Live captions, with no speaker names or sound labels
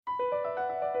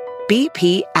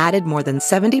BP added more than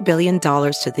 $70 billion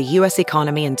to the U.S.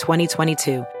 economy in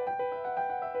 2022.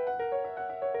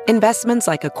 Investments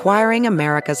like acquiring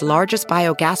America's largest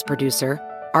biogas producer,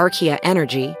 Archaea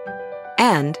Energy,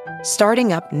 and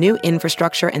starting up new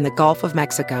infrastructure in the Gulf of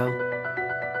Mexico.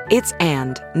 It's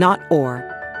and, not or.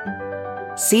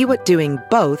 See what doing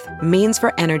both means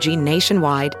for energy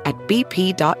nationwide at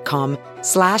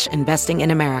bp.com/investing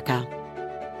in America.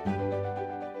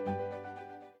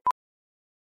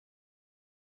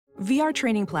 VR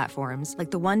training platforms,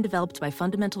 like the one developed by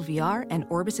Fundamental VR and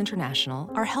Orbis International,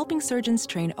 are helping surgeons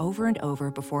train over and over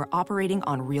before operating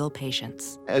on real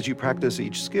patients. As you practice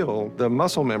each skill, the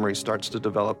muscle memory starts to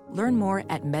develop. Learn more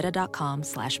at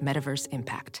meta.com/metaverse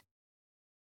impact.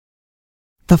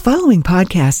 The following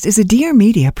podcast is a Dear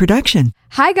Media production.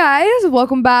 Hi guys,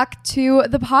 welcome back to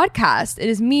the podcast. It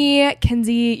is me,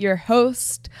 Kenzie, your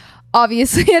host.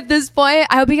 Obviously, at this point,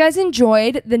 I hope you guys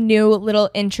enjoyed the new little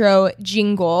intro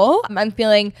jingle. I'm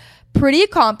feeling pretty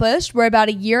accomplished. We're about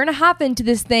a year and a half into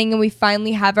this thing and we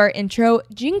finally have our intro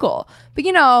jingle. But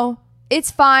you know,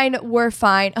 it's fine. We're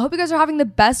fine. I hope you guys are having the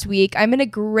best week. I'm in a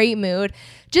great mood.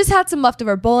 Just had some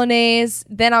leftover bolognese.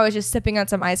 Then I was just sipping on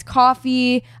some iced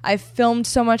coffee. I filmed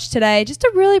so much today. Just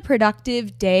a really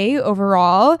productive day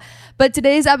overall. But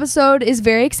today's episode is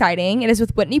very exciting. It is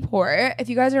with Whitney Port. If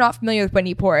you guys are not familiar with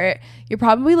Whitney Port, you're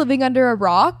probably living under a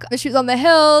rock. She was on The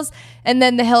Hills and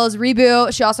then The Hills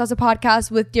reboot. She also has a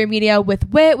podcast with Dear Media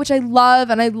with Whit, which I love.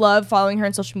 And I love following her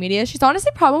on social media. She's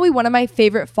honestly probably one of my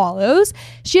favorite follows.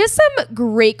 She has some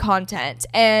great content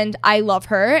and I love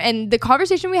her. And the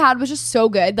conversation we had was just so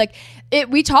good. Like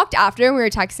we talked after and we were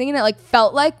texting and it like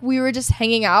felt like we were just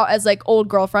hanging out as like old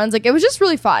girlfriends. Like it was just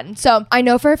really fun. So I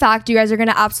know for a fact you guys are going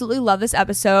to absolutely love this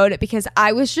episode because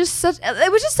it was just such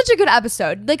a good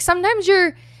episode. Like sometimes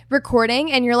you're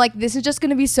recording and you're like, this is just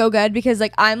gonna be so good because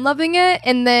like I'm loving it,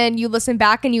 and then you listen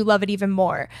back and you love it even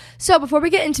more. So before we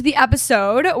get into the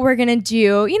episode, we're gonna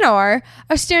do, you know, our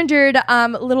standard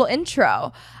little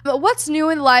intro. But what's new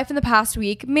in life in the past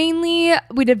week? Mainly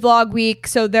we did vlog week,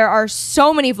 so there are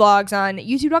so many vlogs on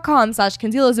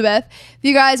youtube.com/Kenzie Elizabeth. If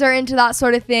you guys are into that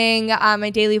sort of thing, I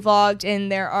daily vlogged and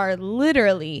there are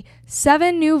literally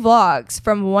 7 new vlogs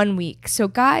from 1 week. So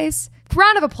guys,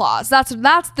 round of applause. That's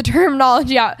the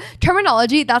terminology.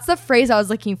 That's the phrase I was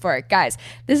looking for. Guys,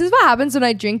 this is what happens when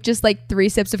I drink just like 3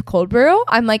 sips of cold brew.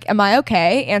 I'm like, am I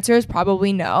okay? Answer is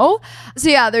probably no. So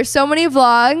yeah, there's so many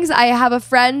vlogs. I have a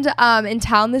friend in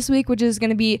town this week, which is going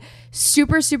to be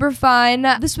super, super fun.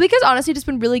 This week has honestly just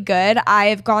been really good.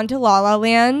 I've gone to La La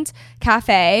Land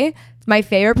Cafe, my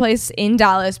favorite place in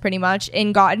Dallas pretty much,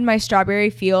 and gotten my strawberry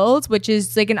fields, which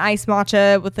is like an iced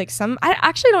matcha with like I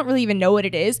actually don't really even know what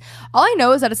it is. All I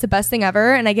know is that it's the best thing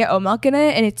ever and I get oat milk in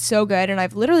it and it's so good and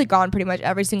I've literally gone pretty much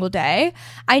every single day.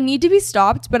 I need to be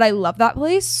stopped, but I love that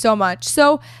place so much.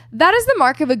 So that is the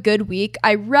mark of a good week.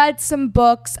 I read some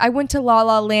books. I went to La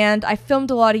La Land. I filmed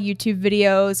a lot of YouTube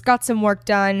videos, got some work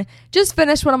done, just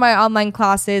finished one of my online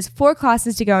classes, 4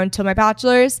 classes to go until my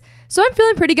bachelor's. So I'm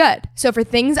feeling pretty good. So for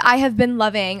things I have been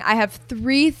loving, I have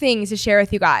 3 things to share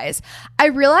with you guys. I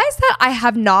realized that I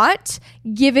have not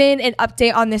given an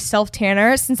update on this self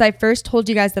tanner since I first told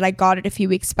you guys that I got it a few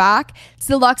weeks back. It's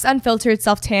the Luxe Unfiltered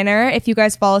Self Tanner. If you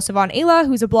guys follow Savon Ayla,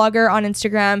 who's a blogger on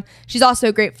Instagram, she's also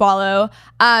a great follow.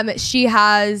 She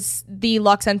has the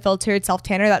Luxe Unfiltered Self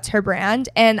Tanner. That's her brand.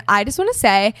 And I just want to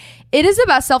say it is the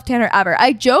best self tanner ever.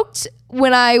 I joked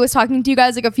when I was talking to you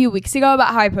guys like a few weeks ago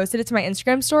about how I posted it to my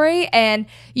Instagram story, and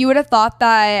you would have thought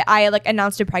that I like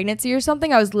announced a pregnancy or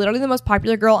something. I was literally the most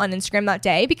popular girl on Instagram that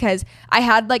day because I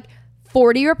had like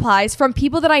 40 replies from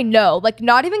people that I know, like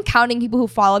not even counting people who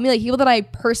follow me, like people that I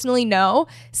personally know,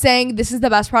 saying this is the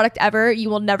best product ever. You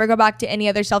will never go back to any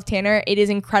other self tanner. It is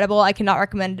incredible. I cannot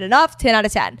recommend it enough. 10 out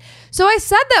of 10. So I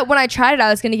said that when I tried it, I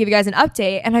was going to give you guys an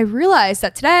update, and I realized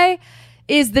that today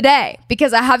is the day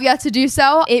because I have yet to do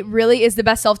so. It really is the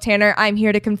best self tanner. I'm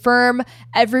here to confirm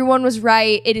everyone was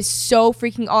right. It is so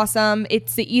freaking awesome.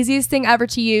 It's the easiest thing ever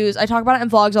to use. I talk about it in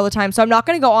vlogs all the time, so I'm not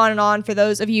going to go on and on for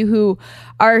those of you who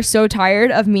are so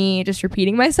tired of me just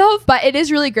repeating myself, but it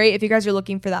is really great if you guys are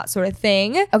looking for that sort of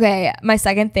thing. Okay, my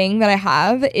second thing that I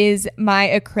have is my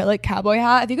acrylic cowboy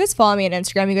hat. If you guys follow me on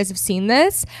Instagram, you guys have seen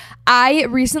this. I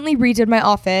recently redid my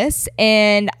office,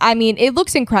 and I mean, it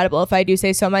looks incredible if I do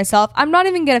say so myself. I'm not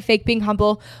even gonna fake being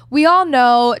humble. We all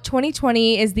know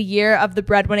 2020 is the year of the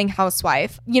breadwinning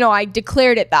housewife. You know, I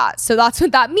declared it that, so that's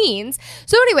what that means.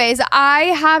 So anyways, I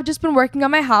have just been working on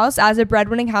my house as a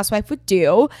breadwinning housewife would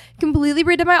do, completely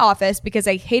redid my office because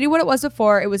I hated what it was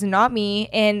before. It was not me.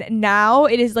 And now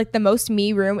it is like the most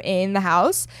me room in the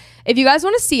house. If you guys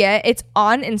want to see it, it's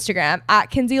on Instagram at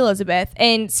Kinsey Elizabeth.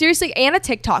 And seriously, and a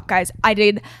TikTok, guys. I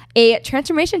did a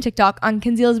transformation TikTok on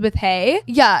Kinsey Elizabeth Hay.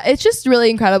 Yeah, it's just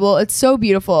really incredible. It's so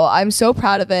beautiful. I'm so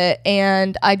proud of it.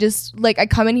 And I just like, I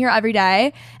come in here every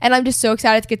day and I'm just so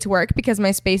excited to get to work because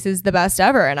my space is the best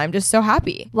ever. And I'm just so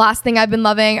happy. Last thing I've been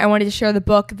loving, I wanted to share the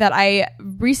book that I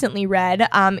recently read.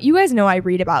 You guys know I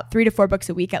read about 3 to 4 books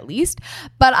a week at least.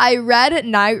 But I read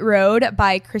Night Road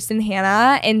by Kristen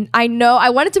Hanna. And I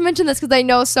wanted to mention this because I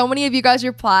know so many of you guys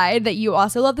replied that you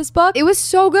also love this book. It was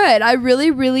so good. I really,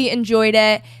 really enjoyed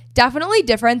it. Definitely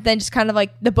different than just kind of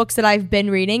like the books that I've been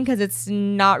reading because it's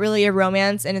not really a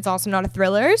romance and it's also not a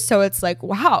thriller. So it's like,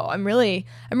 wow, I'm really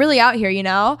out here, you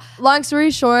know? Long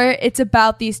story short, it's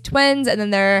about these twins and then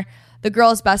they're the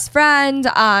girl's best friend.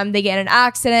 They get in an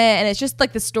accident and it's just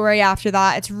like the story after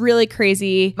that. It's really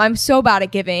crazy. I'm so bad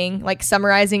at giving like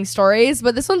summarizing stories,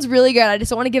 but this one's really good. I just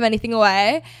don't want to give anything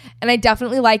away and I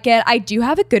definitely like it. I do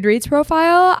have a Goodreads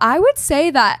profile. I would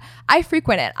say that I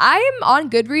frequent it. I'm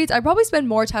on Goodreads. I probably spend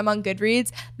more time on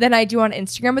Goodreads than I do on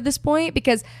Instagram at this point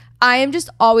because I am just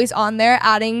always on there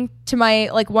adding to my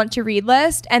like want to read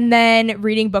list and then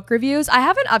reading book reviews. I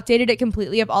haven't updated it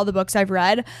completely of all the books I've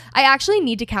read. I actually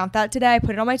need to count that today. I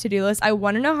put it on my to-do list. I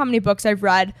want to know how many books I've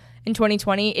read in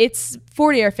 2020. It's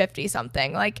 40 or 50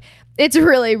 something. Like it's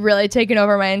really, really taken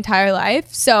over my entire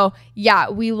life. So yeah,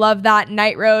 we love that.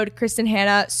 Night Road, Kristen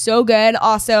Hanna, so good.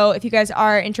 Also, if you guys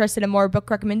are interested in more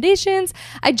book recommendations,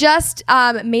 I just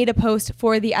made a post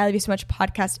for the I Love You So Much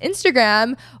podcast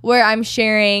Instagram where I'm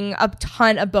sharing a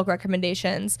ton of book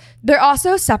recommendations. They're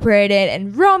also separated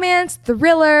in romance,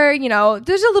 thriller, you know,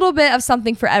 there's a little bit of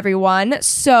something for everyone.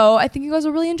 So I think you guys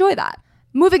will really enjoy that.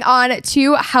 Moving on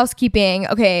to housekeeping.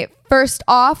 Okay, first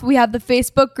off, we have the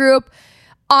Facebook group.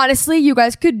 Honestly, you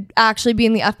guys could actually be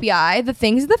in the FBI. The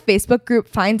things the Facebook group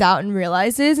finds out and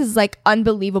realizes is like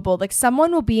unbelievable. Like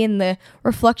someone will be in the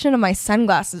reflection of my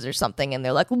sunglasses or something and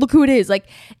they're like, look who it is. Like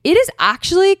it is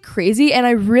actually crazy. And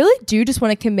I really do just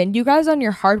want to commend you guys on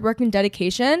your hard work and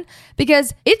dedication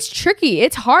because it's tricky.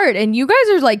 It's hard. And you guys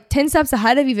are like 10 steps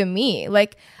ahead of even me.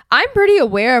 Like I'm pretty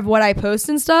aware of what I post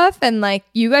and stuff. And like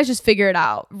you guys just figure it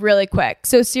out really quick.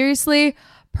 So seriously,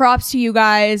 props to you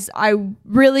guys. I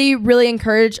really, really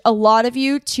encourage a lot of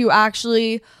you to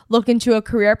actually look into a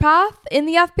career path in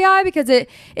the FBI because it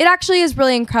actually is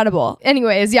really incredible.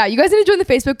 Anyways, yeah, you guys need to join the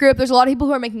Facebook group. There's a lot of people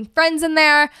who are making friends in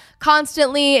there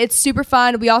constantly. It's super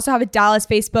fun. We also have a Dallas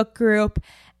Facebook group.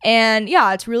 And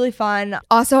yeah, it's really fun.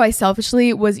 Also, I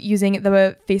selfishly was using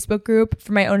the Facebook group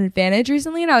for my own advantage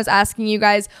recently. And I was asking you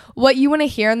guys what you want to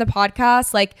hear in the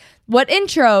podcast. Like what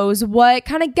intros, what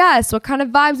kind of guests, what kind of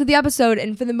vibes of the episode.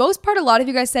 And for the most part, a lot of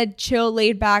you guys said chill,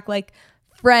 laid back, like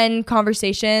friend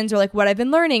conversations or like what I've been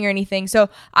learning or anything. So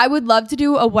I would love to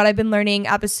do a what I've been learning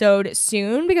episode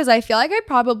soon because I feel like I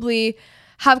probably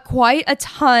have quite a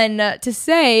ton to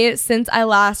say since I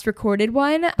last recorded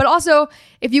one. But also,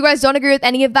 if you guys don't agree with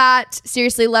any of that,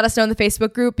 seriously, let us know in the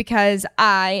Facebook group because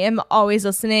I am always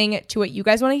listening to what you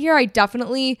guys want to hear. I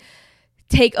definitely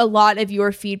take a lot of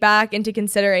your feedback into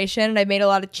consideration and I've made a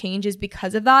lot of changes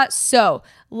because of that. So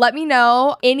let me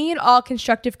know. Any and all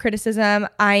constructive criticism,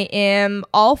 I am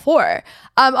all for.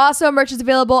 Also, merch is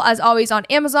available as always on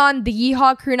Amazon. The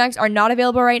Yeehaw crew necks are not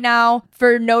available right now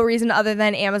for no reason other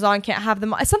than Amazon can't have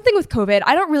them. Something with COVID.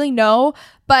 I don't really know.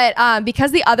 But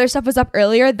because the other stuff was up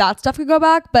earlier, that stuff could go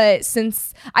back. But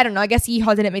since, I don't know, I guess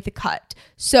Yeehaw didn't make the cut.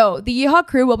 So the Yeehaw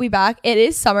crew will be back. It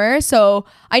is summer. So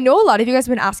I know a lot of you guys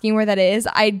have been asking where that is.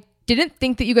 I didn't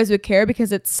think that you guys would care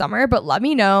because it's summer, but let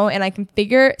me know and I can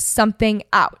figure something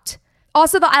out.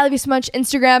 Also, the I Love You So Much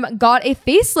Instagram got a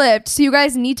facelift. So you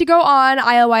guys need to go on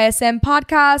ILYSM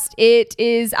podcast. It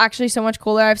is actually so much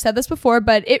cooler. I've said this before,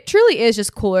 but it truly is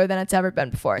just cooler than it's ever been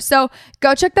before. So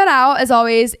go check that out. As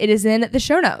always, it is in the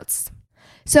show notes.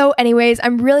 So anyways,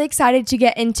 I'm really excited to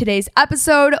get in today's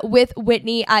episode with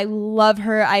Whitney. I love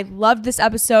her. I loved this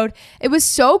episode. It was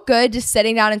so good just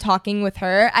sitting down and talking with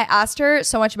her. I asked her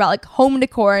so much about like home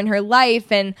decor and her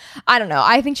life. And I don't know,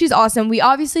 I think she's awesome. We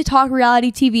obviously talk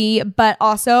reality TV, but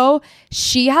also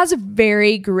she has a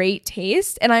very great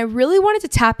taste. And I really wanted to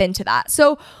tap into that.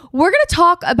 So we're going to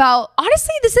talk about,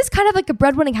 honestly, this is kind of like a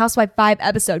Breadwinning Housewife 5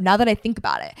 episode now that I think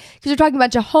about it. Because we're talking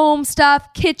about your home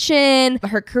stuff, kitchen,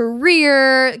 her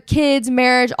career, kids,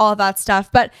 marriage, all of that stuff.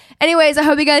 But anyways, I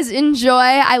hope you guys enjoy.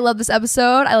 I love this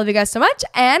episode. I love you guys so much.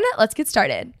 And let's get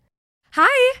started.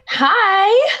 Hi.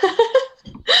 Hi.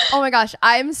 Oh my gosh.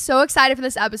 I'm so excited for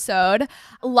this episode.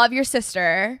 Love your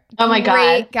sister. Oh my God.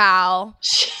 Great gal.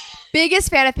 Biggest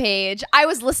fan of Paige. I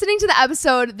was listening to the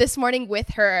episode this morning with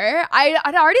her.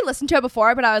 I'd already listened to it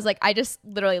before, but I was like, I just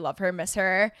literally love her, miss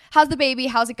her. How's the baby?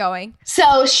 How's it going?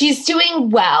 So she's doing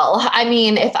well. I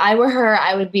mean, if I were her,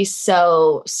 I would be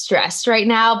so stressed right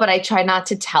now, but I try not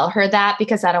to tell her that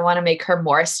because I don't want to make her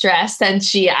more stressed than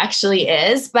she actually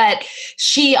is. But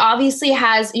she obviously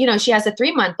has, she has a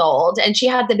 3-month-old and she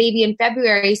had the baby in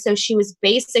February. So she was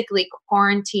basically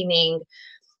quarantining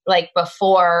like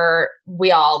before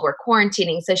we all were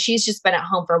quarantining. So she's just been at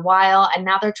home for a while and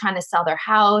now they're trying to sell their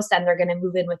house and they're going to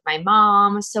move in with my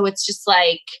mom. So it's just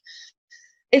like,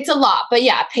 it's a lot. But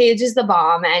yeah, Paige is the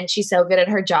bomb and she's so good at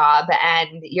her job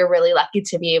and you're really lucky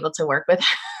to be able to work with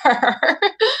her.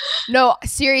 No,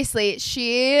 seriously.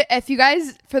 If you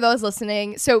guys, for those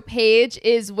listening, so Paige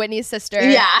is Whitney's sister.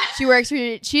 Yeah.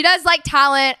 She does like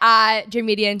talent at Dream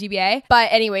Media and DBA.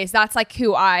 But anyways, that's like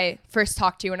who I first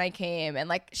talked to when I came. And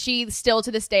like she still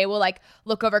to this day will like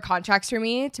look over contracts for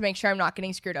me to make sure I'm not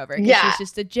getting screwed over. Yeah. She's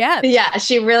just a gem. Yeah,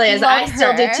 she really is. Love I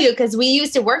still do her. too because we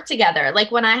used to work together.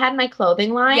 Like when I had my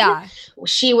clothing line,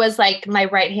 she was like my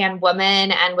right-hand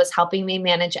woman and was helping me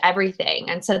manage everything.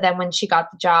 And so then when she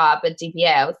got the job at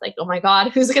DBA, I was like, oh my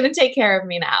God, who's going to take care of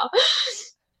me now?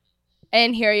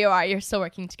 And here you are. You're still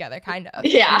working together, kind of.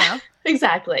 Yeah,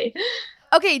 exactly.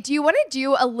 Okay, do you want to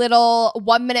do a little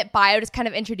 1-minute bio, just kind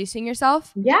of introducing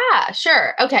yourself? Yeah,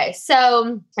 sure. Okay,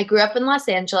 so I grew up in Los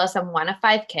Angeles. I'm one of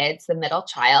 5 kids, the middle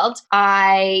child.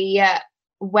 I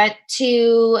went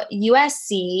to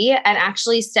USC and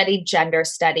actually studied gender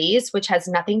studies, which has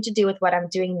nothing to do with what I'm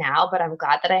doing now, but I'm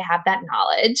glad that I have that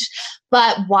knowledge.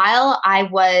 But while I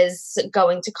was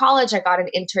going to college, I got an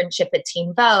internship at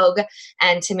Teen Vogue.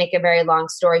 And to make a very long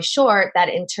story short, that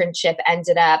internship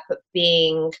ended up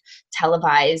being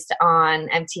televised on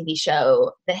MTV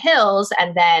show The Hills.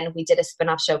 And then we did a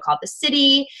spinoff show called The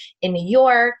City in New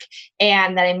York.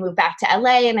 And then I moved back to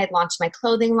LA and I launched my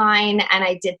clothing line. And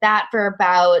I did that for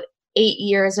about 8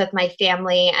 years with my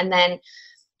family and then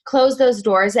closed those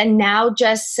doors. And now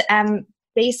just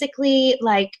basically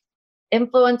like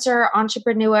influencer,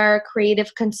 entrepreneur,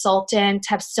 creative consultant,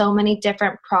 have so many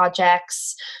different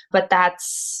projects, but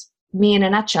that's me in a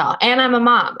nutshell. And I'm a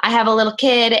mom. I have a little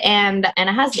kid and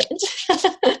a husband.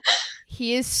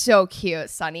 He is so cute,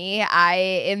 Sonny. I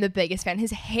am the biggest fan.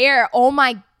 His hair, oh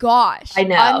my gosh. I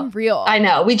know. Unreal. I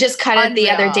know. We just cut it the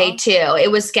other Unreal. day too. It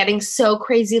was getting so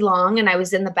crazy long and I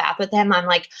was in the bath with him. I'm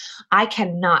like, I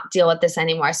cannot deal with this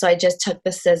anymore. So I just took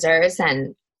the scissors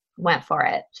and went for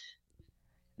it.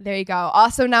 There you go.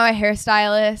 Also now a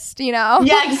hairstylist,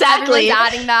 Yeah, exactly.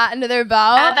 Everyone's adding that into their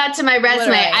belt. Add that to my resume.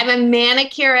 Literally. I'm a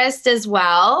manicurist as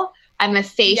well. I'm a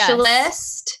facialist.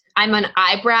 Yes. I'm an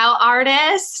eyebrow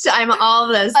artist. I'm all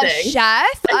of those things. A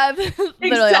chef.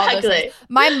 Literally all those things.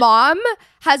 My mom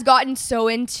has gotten so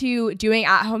into doing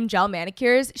at-home gel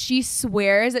manicures. She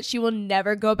swears that she will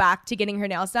never go back to getting her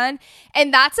nails done.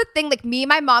 And that's the thing. Like me,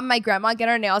 my mom, and my grandma get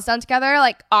our nails done together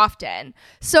like often.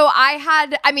 So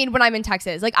when I'm in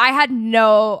Texas, like I don't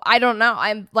know.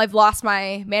 I've lost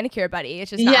my manicure buddy. It's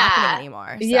just not happening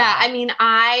anymore. So. Yeah. I mean,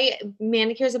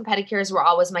 manicures and pedicures were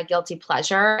always my guilty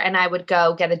pleasure. And I would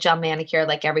go get a gel manicure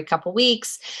like every couple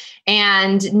weeks.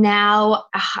 And now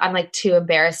I'm like too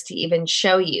embarrassed to even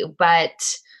show you, but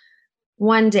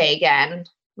one day again,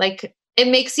 like it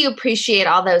makes you appreciate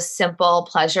all those simple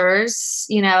pleasures,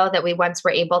 that we once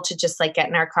were able to just like get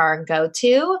in our car and go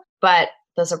to, but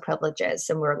those are privileges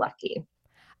and we're lucky.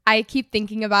 I keep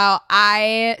thinking about,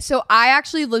 I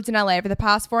actually lived in LA for the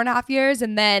past 4.5 years.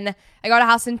 And then I got a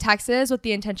house in Texas with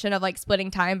the intention of like splitting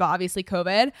time, but obviously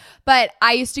COVID. But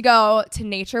I used to go to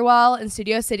Nature Well in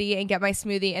Studio City and get my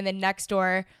smoothie. And then next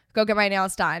door, go get my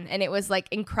nails done. And it was like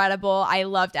incredible. I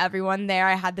loved everyone there.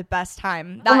 I had the best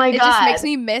time. Oh my God. It just makes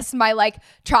me miss my like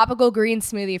tropical green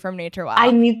smoothie from Nature Well.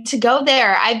 I need to go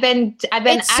there.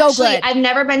 It's so good. I've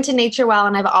never been to Nature Well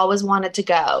and I've always wanted to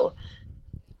go.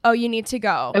 Oh, you need to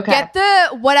go. Okay. Get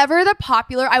the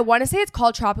popular, I want to say it's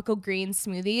called Tropical Green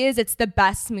Smoothies. It's the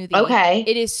best smoothie. Okay.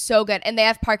 It is so good. And they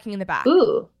have parking in the back.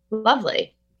 Ooh,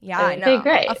 lovely. Yeah, I know. Okay,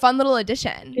 great. A fun little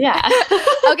addition. Yeah.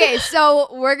 Okay, so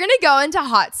we're going to go into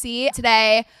Hot Seat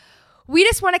today. We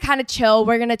just want to kind of chill.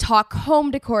 We're going to talk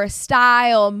home decor,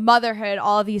 style, motherhood,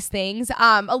 all of these things.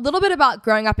 A little bit about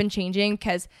growing up and changing,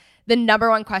 because the number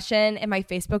one question in my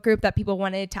Facebook group that people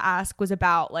wanted to ask was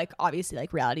about like obviously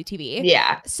like reality TV.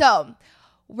 Yeah. So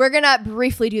we're going to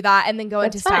briefly do that and then go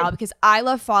into style fine. because I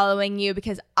love following you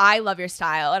because I love your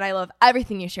style and I love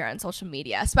everything you share on social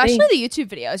media, especially the YouTube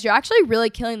videos. You're actually really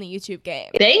killing the YouTube game.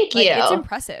 Thank you. It's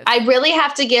impressive. I really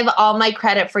have to give all my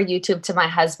credit for YouTube to my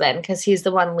husband because he's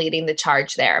the one leading the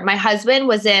charge there. My husband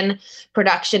was in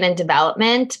production and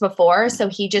development before, so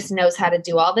he just knows how to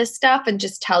do all this stuff and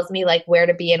just tells me like where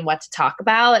to be and what to talk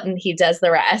about, and he does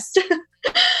the rest.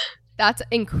 That's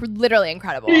literally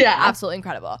incredible. Yeah. Absolutely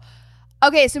incredible.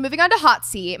 Okay, so moving on to hot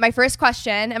seat. My first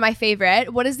question and my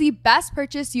favorite, what is the best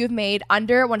purchase you've made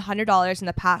under $100 in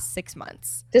the past 6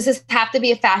 months? Does this have to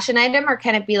be a fashion item or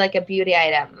can it be like a beauty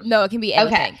item? No, it can be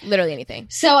anything. Okay. Literally anything.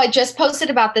 So I just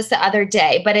posted about this the other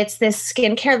day, but it's this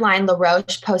skincare line, La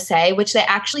Roche-Posay, which they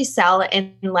actually sell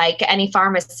in like any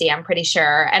pharmacy, I'm pretty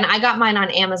sure. And I got mine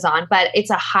on Amazon, but it's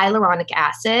a hyaluronic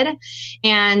acid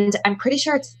and I'm pretty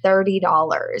sure it's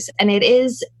 $30. And it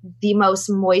is the most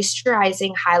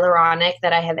moisturizing hyaluronic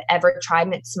that I have ever tried,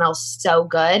 and it smells so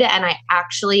good. And I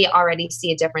actually already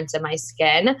see a difference in my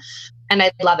skin and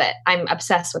I love it. I'm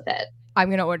obsessed with it. I'm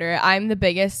going to order it. I'm the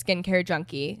biggest skincare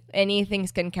junkie. Anything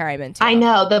skincare I'm into. I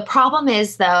know. The problem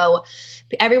is though,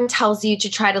 everyone tells you to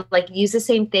try to like use the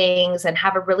same things and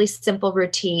have a really simple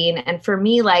routine. And for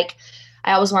me, like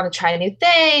I always want to try new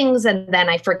things and then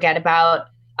I forget about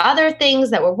other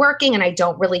things that were working and I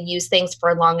don't really use things for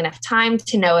a long enough time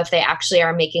to know if they actually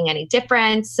are making any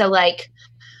difference. So like,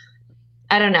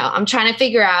 I don't know. I'm trying to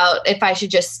figure out if I should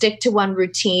just stick to one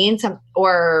routine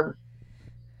or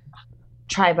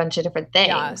try a bunch of different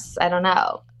things. Yeah. I don't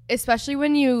know. Especially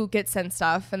when you get sent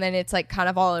stuff and then it's like kind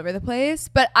of all over the place.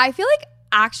 But I feel like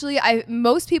actually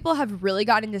most people have really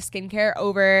gotten into skincare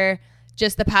over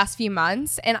just the past few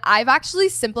months. And I've actually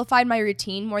simplified my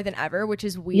routine more than ever, which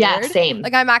is weird. Yeah, same.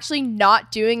 Like I'm actually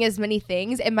not doing as many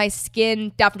things and my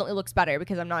skin definitely looks better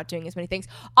because I'm not doing as many things.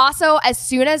 Also, as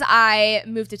soon as I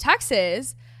moved to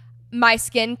Texas, my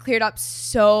skin cleared up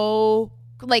so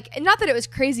like, not that it was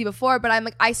crazy before, but I'm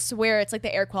like, I swear it's like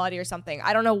the air quality or something.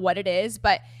 I don't know what it is,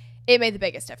 but it made the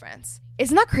biggest difference.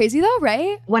 Isn't that crazy though,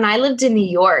 right? When I lived in New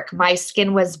York, my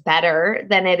skin was better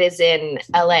than it is in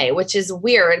LA, which is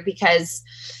weird because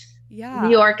New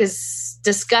York is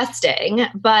disgusting.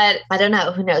 But I don't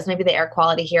know. Who knows? Maybe the air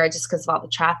quality here just because of all the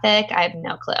traffic. I have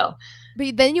no clue.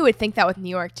 But then you would think that with New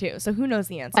York too. So who knows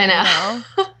the answer? I know.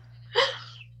 You know?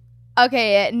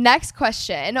 Okay, next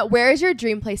question. Where is your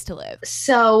dream place to live?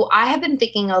 So I have been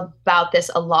thinking about this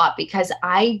a lot because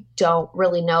I don't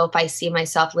really know if I see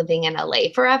myself living in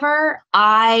LA forever.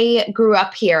 I grew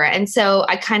up here. And so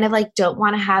I kind of like don't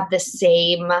want to have the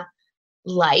same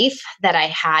life that I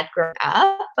had growing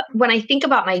up. When I think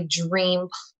about my dream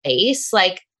place,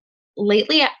 like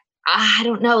lately, I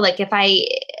don't know, like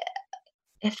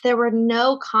if there were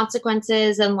no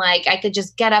consequences and like I could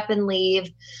just get up and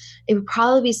leave, it would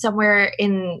probably be somewhere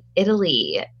in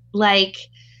Italy. Like,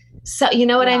 so you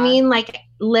know what I mean? Like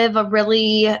live a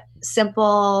really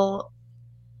simple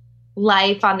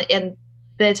life in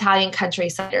the Italian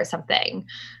countryside or something.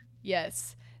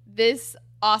 Yes. This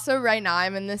also right now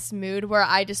I'm in this mood where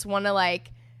I just want to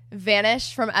like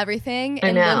vanish from everything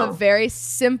and live a very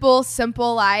simple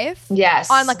life. Yes.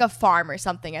 On like a farm or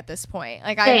something at this point.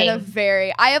 Like I'm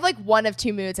in I have like one of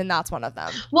two moods and that's one of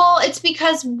them. Well, it's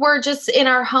because we're just in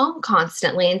our home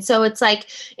constantly. And so it's like,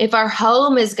 if our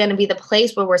home is going to be the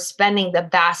place where we're spending the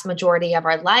vast majority of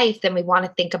our life, then we want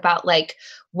to think about like,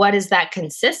 what does that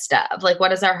consist of? Like, what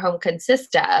does our home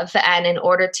consist of? And in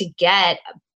order to get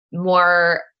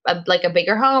more, like a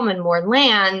bigger home and more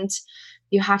land,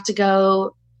 you have to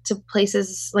go to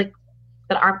places like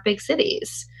that aren't big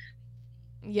cities.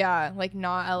 Yeah, like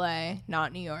not LA,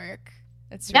 not New York.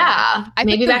 It's I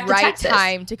maybe picked the right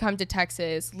time to come to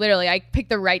Texas. Literally, I picked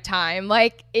the right time.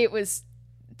 Like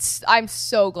I'm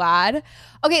so glad.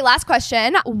 Okay, last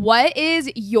question. What is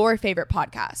your favorite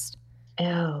podcast?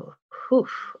 Oh,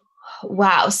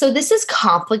 wow. So this is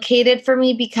complicated for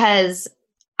me because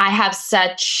I have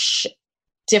such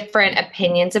different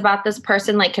opinions about this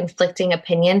person, like conflicting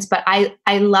opinions, but I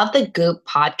love the Goop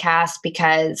podcast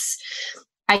because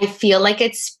I feel like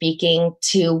it's speaking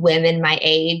to women my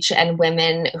age and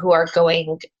women who are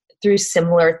going through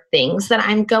similar things that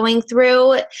I'm going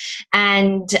through.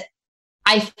 And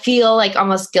I feel like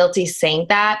almost guilty saying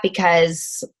that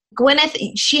because Gwyneth,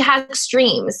 she has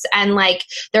extremes and like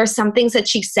there are some things that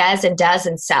she says and does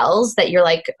and sells that you're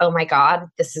like, oh my God,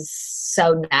 this is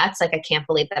so nuts. Like, I can't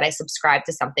believe that I subscribe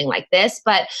to something like this.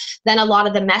 But then a lot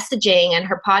of the messaging and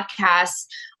her podcasts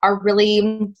are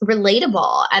really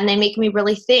relatable and they make me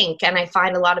really think and I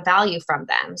find a lot of value from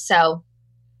them. So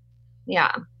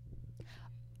yeah.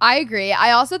 I agree.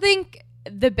 I also think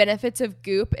the benefits of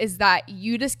Goop is that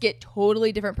you just get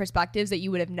totally different perspectives that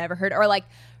you would have never heard, or like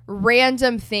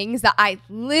random things that I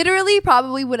literally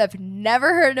probably would have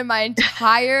never heard in my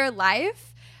entire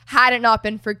life had it not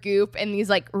been for Goop and these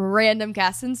like random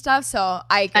guests and stuff. So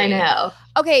I agree. I know.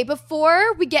 Okay,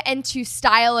 before we get into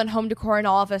style and home decor and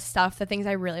all of this stuff, the things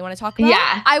I really want to talk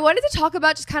about, I wanted to talk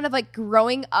about just kind of like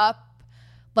growing up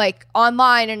like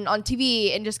online and on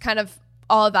TV and just kind of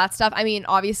all of that stuff. I mean,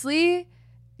 obviously,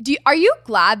 are you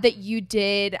glad that you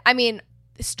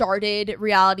started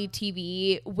reality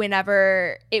TV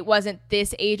whenever it wasn't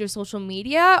this age of social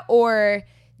media, or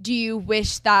do you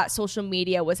wish that social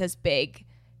media was as big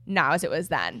now as it was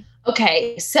then?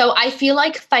 Okay, so I feel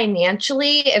like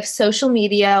financially, if social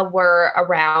media were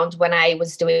around when I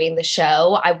was doing the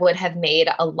show, I would have made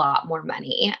a lot more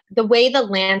money. The way the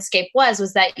landscape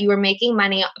was that you were making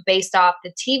money based off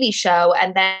the TV show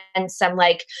and then some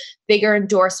like bigger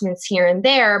endorsements here and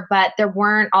there, but there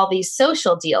weren't all these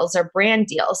social deals or brand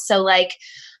deals. So like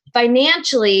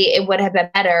financially, it would have been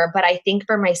better, but I think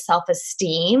for my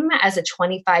self-esteem as a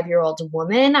 25-year-old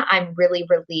woman, I'm really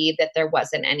relieved that there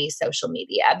wasn't any social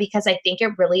media, because I think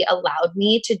it really allowed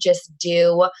me to just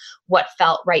do what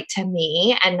felt right to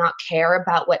me and not care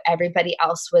about what everybody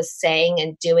else was saying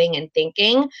and doing and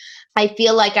thinking. I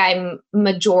feel like I'm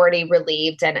majority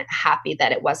relieved and happy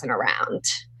that it wasn't around.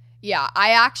 Yeah,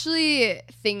 I actually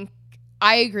think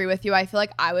I agree with you. I feel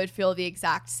like I would feel the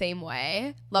exact same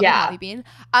way. Love and Happy Bean.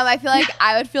 I feel like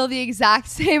I would feel the exact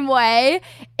same way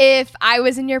if I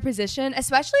was in your position.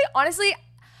 Especially, honestly,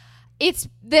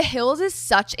 The Hills is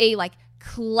such a like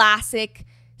classic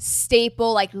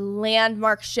staple, like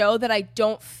landmark show that I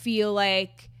don't feel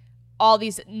like all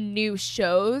these new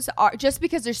shows are, just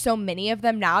because there's so many of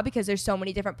them now, because there's so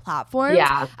many different platforms.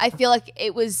 Yeah, I feel like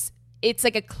it's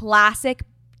like a classic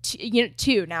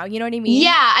two now, you know what I mean?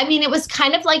 Yeah, I mean, it was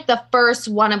kind of like the first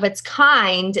one of its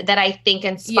kind that I think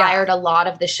inspired a lot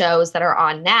of the shows that are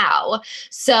on now.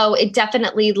 So it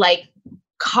definitely like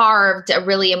carved a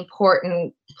really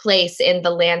important place in the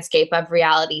landscape of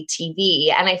reality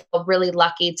TV. And I feel really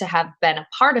lucky to have been a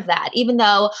part of that, even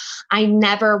though I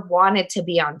never wanted to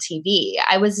be on TV.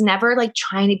 I was never like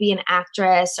trying to be an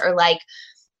actress or like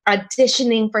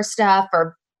auditioning for stuff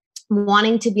or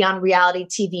wanting to be on reality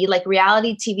TV. Like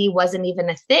reality TV wasn't even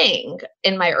a thing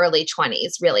in my early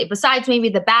 20s, really. Besides maybe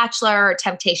The Bachelor or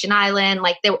Temptation Island,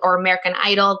 or American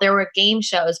Idol, there were game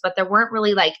shows, but there weren't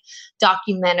really like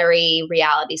documentary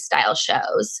reality style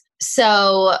shows.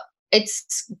 So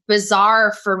it's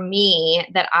bizarre for me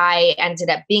that I ended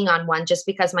up being on one, just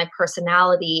because my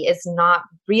personality is not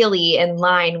really in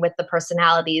line with the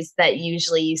personalities that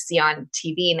usually you see on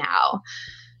TV now.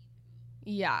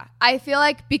 Yeah, I feel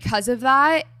like because of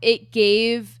that, it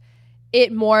gave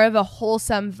it more of a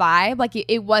wholesome vibe. Like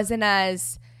it wasn't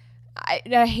as,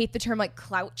 I hate the term like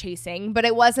clout chasing, but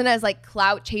it wasn't as like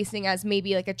clout chasing as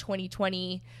maybe like a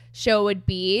 2020 show would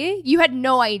be. You had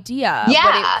no idea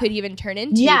what it could even turn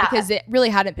into because it really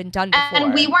hadn't been done before.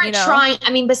 And we weren't trying. I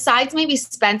mean, besides maybe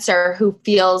Spencer, who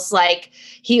feels like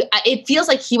it feels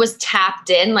like he was tapped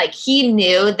in. Like he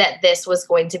knew that this was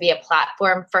going to be a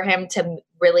platform for him to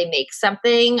really make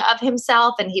something of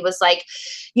himself. And he was like,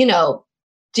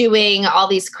 doing all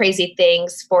these crazy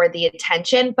things for the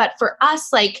attention. But for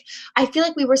us, like, I feel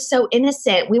like we were so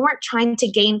innocent. We weren't trying to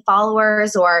gain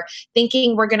followers or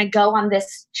thinking we're going to go on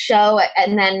this show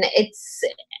and then it's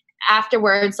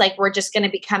afterwards, like, we're just going to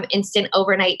become instant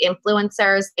overnight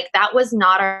influencers. Like, that was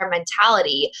not our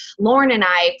mentality. Lauren and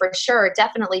I, for sure,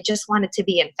 definitely just wanted to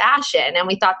be in fashion. And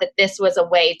we thought that this was a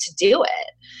way to do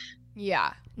it.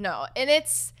 Yeah, no. And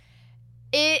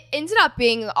it ended up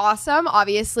being awesome,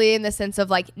 obviously, in the sense of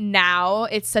like now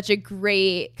it's such a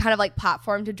great kind of like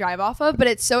platform to drive off of. But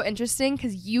it's so interesting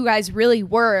because you guys really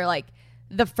were like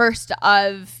the first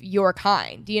of your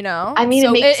kind, I mean,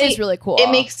 so it is really cool.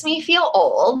 It makes me feel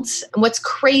old. What's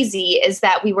crazy is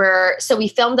that we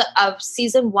filmed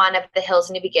season 1 of The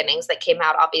Hills New Beginnings that came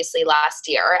out obviously last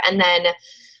year. And then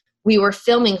we were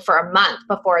filming for a month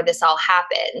before this all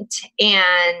happened,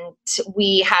 and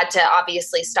we had to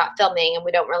obviously stop filming, and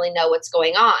we don't really know what's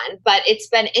going on. But it's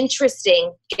been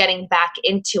interesting getting back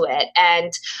into it,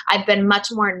 and I've been much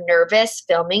more nervous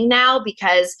filming now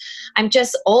because I'm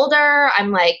just older. I'm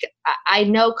like, I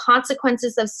know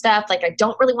consequences of stuff. Like, I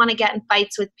don't really want to get in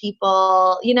fights with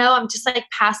people. I'm just like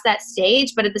past that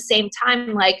stage. But at the same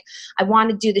time, like, I want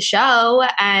to do the show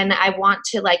and I want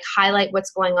to like highlight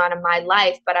what's going on in my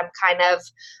life. But I'm kind of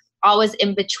always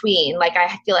in between. Like,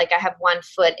 I feel like I have one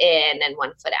foot in and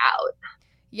one foot out.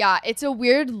 Yeah, it's a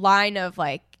weird line of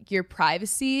like your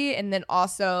privacy and then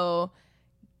also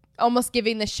almost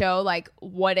giving the show like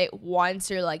what it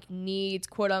wants or like needs,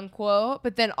 quote unquote,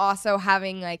 but then also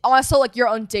having like your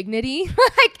own dignity.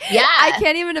 Like, yeah, I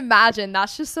can't even imagine.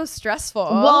 That's just so stressful.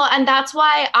 Well, and that's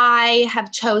why I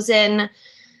have chosen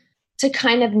to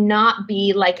kind of not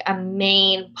be like a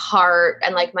main part,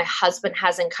 and like my husband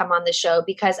hasn't come on the show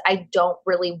because I don't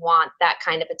really want that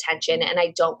kind of attention, and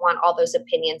I don't want all those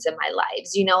opinions in my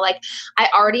lives. You know, like I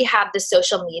already have the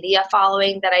social media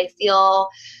following that I feel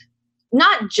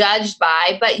not judged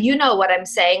by, but you know what I'm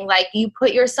saying? Like you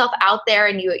put yourself out there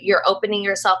and you're opening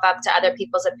yourself up to other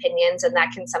people's opinions, and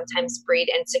that can sometimes breed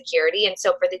insecurity. And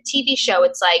so for the TV show,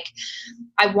 it's like,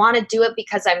 I want to do it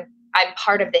because I'm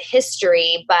part of the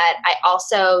history, but I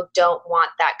also don't want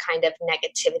that kind of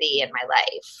negativity in my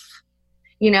life,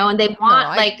 you know, and they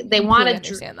want they want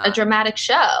a dramatic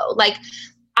show. Like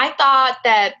I thought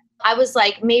that I was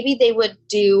like, maybe they would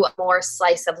do a more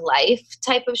slice of life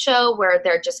type of show where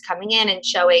they're just coming in and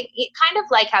showing, kind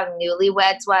of like how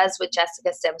Newlyweds was with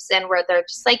Jessica Simpson, where they're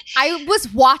just like. I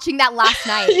was watching that last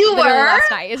night. You were?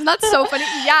 Last night. Isn't that so funny?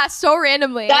 Yeah, so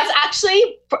randomly. That's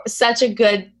actually such a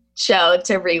good show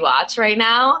to rewatch right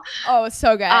now. Oh, it's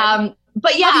so good.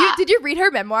 But yeah. Did you read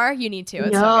her memoir? You need to.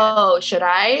 It's so good. Should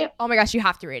I? Oh my gosh, you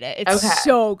have to read it. It's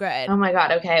so good. Oh my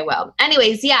God. Okay. Well,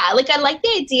 anyways, yeah, like I like the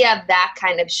idea of that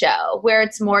kind of show where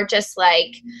it's more just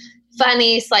like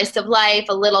funny, slice of life,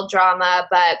 a little drama,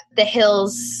 but the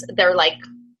Hills, they're like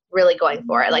really going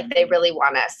for it. Like they really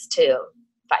want us to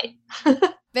fight.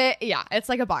 Yeah, it's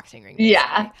like a boxing ring. Basically.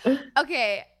 Yeah.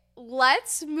 Okay.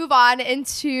 Let's move on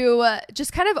into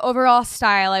just kind of overall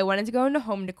style. I wanted to go into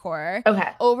home decor. Okay.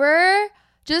 Over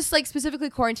just like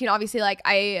specifically quarantine, obviously, like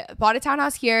I bought a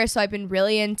townhouse here, so I've been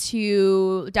really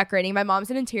into decorating. My mom's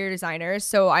an interior designer,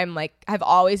 so I've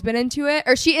always been into it.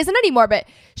 Or she isn't anymore, but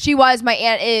she was. My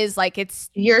aunt is. Like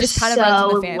You're just kind so of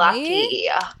runs in the family. Lucky.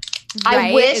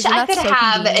 Right? I wish Isn't I could so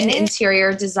have convenient? an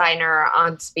interior designer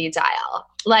on speed dial.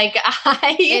 Like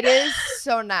It is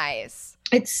so nice.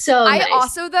 It's so nice. I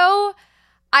also, though,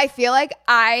 I feel like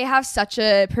I have such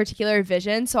a particular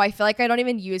vision, so I feel like I don't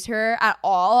even use her at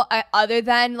all, other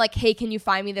than like, hey, can you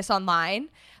find me this online?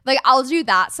 Like, I'll do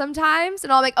that sometimes,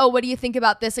 and I'll like, oh, what do you think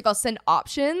about this? Like, I'll send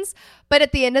options. But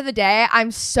at the end of the day,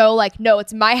 I'm so like, no,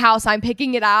 it's my house. I'm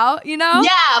picking it out, you know?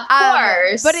 Yeah, of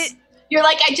course. But you're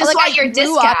like, I just want your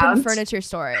discount. I grew up in furniture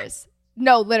stores.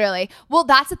 No, literally. Well,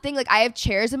 that's the thing. Like, I have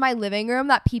chairs in my living room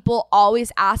that people always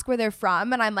ask where they're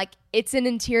from. And I'm like, it's an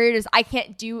interior. I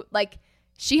can't do, like,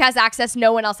 she has access.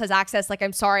 No one else has access. Like,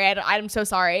 I'm sorry. I'm so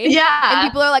sorry. Yeah. And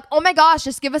people are like, oh my gosh,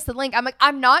 just give us the link. I'm like,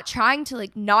 I'm not trying to,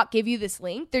 like, not give you this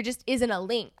link. There just isn't a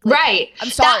link. Like, right. I'm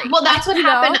sorry. That's what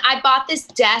happened. I bought this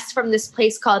desk from this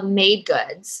place called Made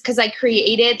Goods because I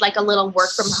created, like, a little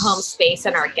work from home space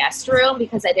in our guest room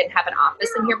because I didn't have an office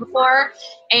in here before.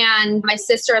 And my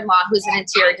sister-in-law, who's an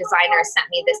interior designer, sent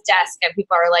me this desk, and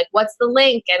people are like, what's the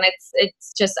link? And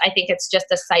it's just, I think it's just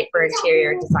a site for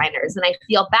interior designers. And I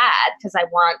feel bad because I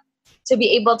want to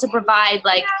be able to provide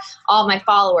like all my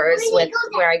followers with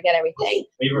where I get everything.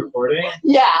 Are you recording?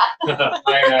 Yeah.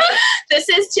 Hi, This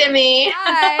is Timmy.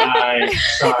 Hi. Hi.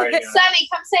 Sorry. Sunny,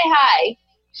 come say hi.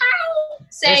 Hi.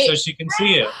 Say So she can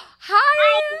see you.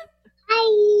 Hi.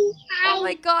 Oh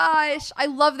my gosh. I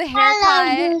love the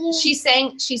haircut. she's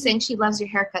saying she loves your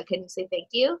haircut. Can you say thank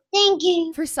you? Thank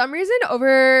you. For some reason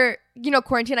over,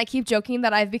 quarantine, I keep joking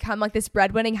that I've become like this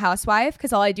breadwinning housewife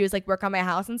because all I do is like work on my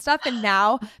house and stuff. And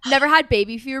now never had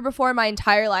baby fever before in my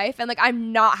entire life. And like,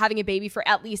 I'm not having a baby for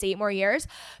at least 8 more years.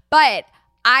 But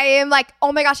I am like,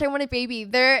 oh my gosh, I want a baby.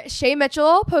 Shay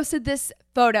Mitchell posted this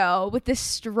photo with this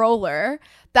stroller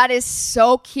that is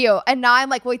so cute. And now I'm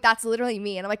like, wait, that's literally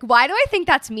me. And I'm like, why do I think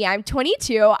that's me? I'm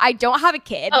 22. I don't have a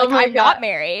kid. Oh like, I'm not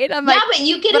married. I'm like,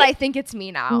 but I think it's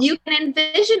me now. You can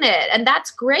envision it. And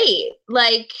that's great.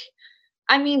 Like,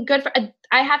 I mean, good for,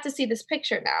 I have to see this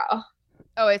picture now.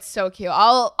 Oh, it's so cute.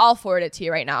 I'll forward it to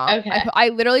you right now. Okay. I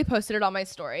literally posted it on my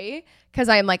story because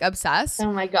I'm like obsessed.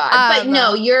 Oh my God. But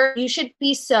no, you should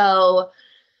be so,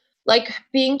 like,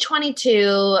 being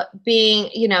 22, being,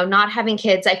 not having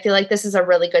kids, I feel like this is a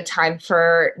really good time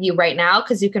for you right now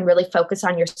because you can really focus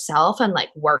on yourself and like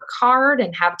work hard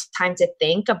and have time to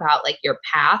think about like your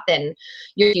path and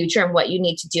your future and what you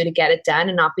need to do to get it done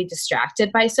and not be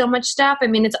distracted by so much stuff. I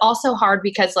mean, it's also hard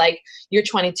because like you're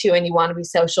 22 and you want to be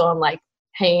social and like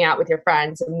hanging out with your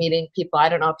friends and meeting people. I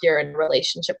don't know if you're in a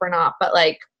relationship or not, but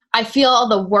like I feel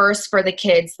the worst for the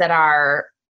kids that are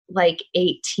like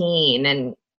 18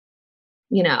 and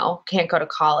can't go to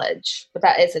college. But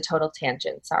that is a total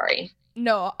tangent. Sorry.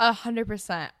 No,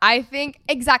 100%. I think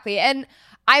exactly. And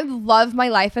I love my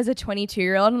life as a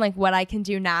 22-year-old and like what I can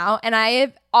do now. And I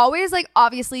have always like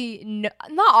obviously, not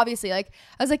obviously, like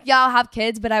I was like, yeah, I'll have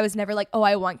kids, but I was never like, oh,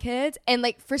 I want kids. And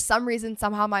like for some reason,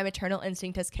 somehow my maternal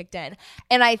instinct has kicked in.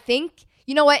 And I think,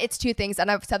 you know what? It's two things.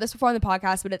 And I've said this before on the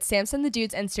podcast, but it's Samson the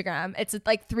Dude's Instagram. It's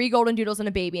like 3 golden doodles and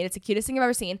a baby. And it's the cutest thing I've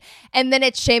ever seen. And then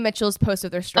it's Shay Mitchell's post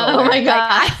of their stroller. Oh my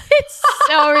God. Like, it's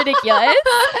so ridiculous.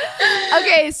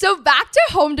 Okay, so back to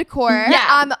home decor.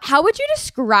 Yeah. How would you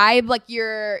describe like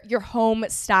your home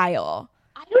style?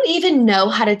 I don't even know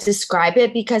how to describe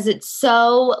it because it's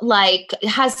so like, it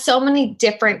has so many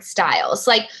different styles.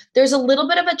 Like there's a little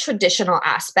bit of a traditional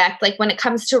aspect, like when it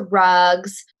comes to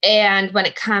rugs and when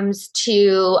it comes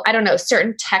to, I don't know,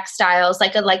 certain textiles,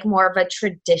 like more of a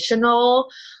traditional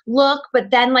look.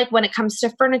 But then like when it comes to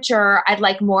furniture, I'd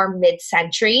like more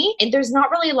mid-century. And there's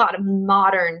not really a lot of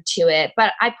modern to it,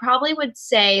 but I probably would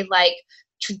say like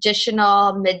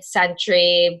traditional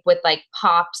mid-century with like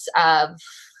pops of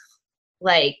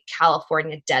like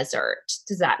California desert.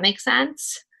 Does that make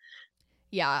sense?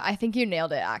 Yeah, I think you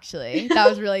nailed it actually. That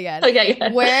was really good. Okay,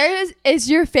 good. Where is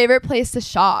your favorite place to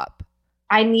shop?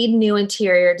 I need new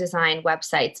interior design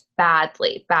websites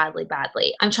badly.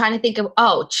 I'm trying to think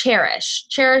of, Cherish.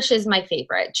 Cherish is my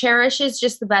favorite. Cherish is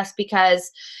just the best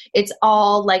because it's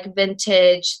all like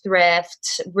vintage,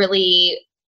 thrift, really,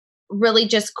 really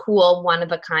just cool,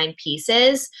 one-of-a-kind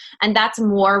pieces. And that's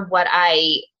more what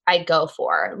I go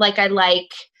for. Like I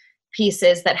like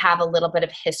pieces that have a little bit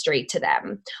of history to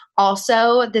them.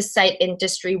 Also, the site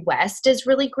Industry West is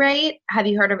really great. Have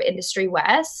you heard of Industry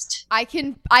West? I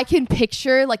can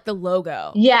picture like the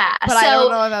logo. Yeah. But I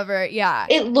don't know if ever, yeah.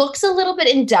 It looks a little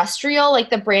bit industrial,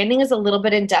 like the branding is a little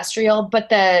bit industrial, but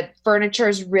the furniture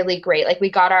is really great. Like we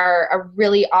got a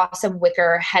really awesome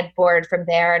wicker headboard from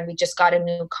there, and we just got a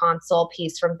new console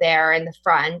piece from there in the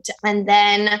front. And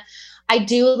then I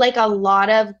do like a lot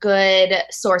of good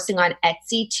sourcing on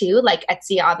Etsy too. Like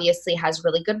Etsy obviously has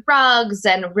really good rugs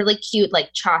and really cute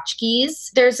like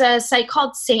tchotchkes. There's a site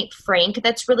called St. Frank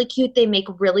that's really cute. They make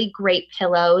really great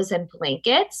pillows and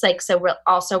blankets. Like so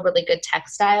also really good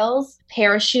textiles.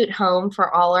 Parachute Home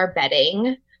for all our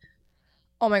bedding.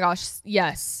 Oh my gosh,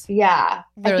 yes. Yeah.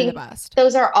 They're I think the best.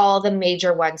 those are all the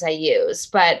major ones I use,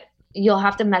 but you'll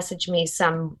have to message me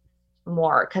some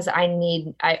more because I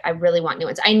really want new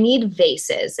ones. I need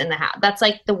vases in the house. That's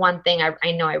like the one thing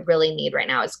I know I really need right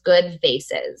now is good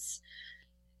vases.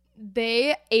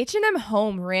 H&M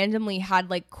Home randomly had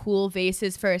like cool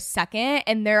vases for a second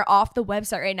and they're off the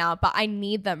website right now, but I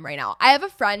need them right now. I have a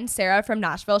friend, Sarah from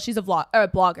Nashville. She's a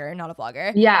blogger, not a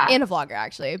vlogger. Yeah. And a vlogger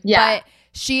actually. Yeah.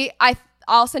 But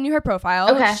I'll send you her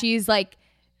profile. Okay. She's like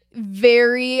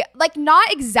very like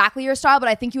not exactly your style, but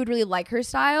I think you would really like her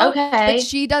style. Okay. But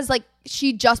she does like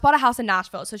she just bought a house in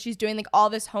Nashville, so she's doing like all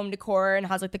this home decor and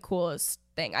has like the coolest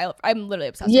thing. I'm literally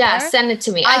obsessed with her. Yeah, send it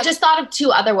to me. I just thought of 2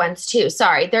 other ones too.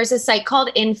 Sorry. There's a site called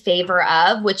In Favor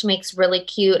Of, which makes really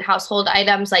cute household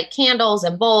items like candles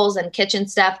and bowls and kitchen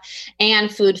stuff.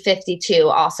 And Food 52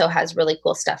 also has really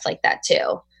cool stuff like that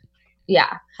too.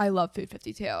 Yeah. I love Food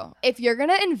 52. If you're going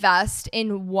to invest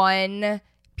in one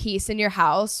piece in your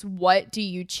house, what do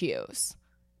you choose?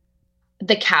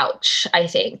 The couch, I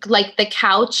think. Like the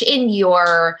couch in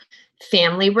your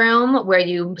family room where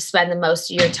you spend the most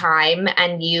of your time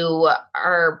and you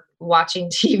are watching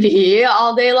TV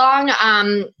all day long.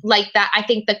 Like that, I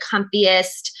think the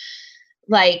comfiest,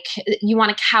 like you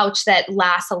want a couch that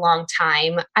lasts a long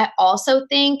time. I also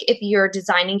think if you're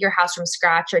designing your house from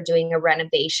scratch or doing a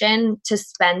renovation, to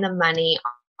spend the money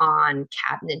on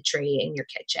cabinetry in your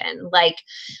kitchen. Like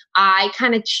I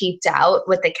kind of cheaped out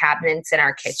with the cabinets in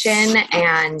our kitchen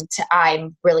and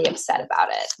I'm really upset about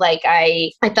it. Like I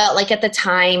felt like at the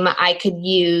time I could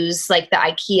use like the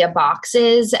IKEA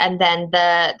boxes and then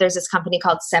there's this company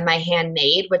called Semi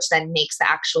Handmade, which then makes the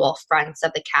actual fronts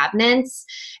of the cabinets.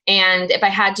 And if I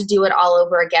had to do it all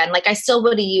over again, like I still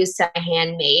would have used Semi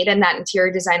Handmade, and that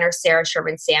interior designer, Sarah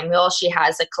Sherman Samuel, she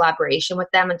has a collaboration with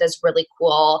them and does really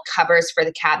cool covers for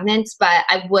the cabinets, but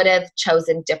I would have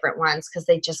chosen different ones because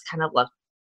they just kind of look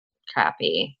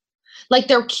crappy. Like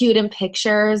they're cute in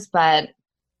pictures, but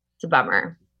it's a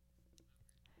bummer.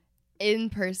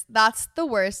 In person, that's the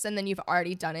worst, and then you've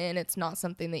already done it and it's not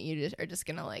something that you just are just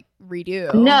gonna like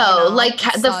redo. No, you know? like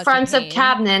the fronts of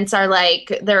cabinets are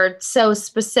like they're so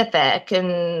specific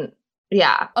and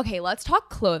yeah. Okay, let's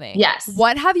talk clothing. Yes.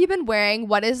 What have you been wearing?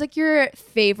 What is like your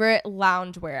favorite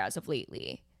loungewear as of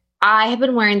lately? I have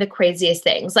been wearing the craziest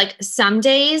things. Like some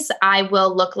days I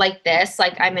will look like this,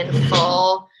 like I'm in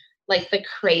full, like the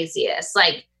craziest,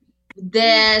 like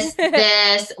this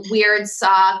weird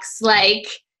socks, like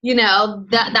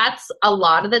That's a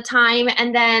lot of the time.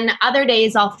 And then other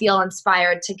days I'll feel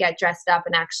inspired to get dressed up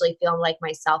and actually feel like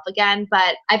myself again.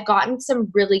 But I've gotten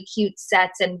some really cute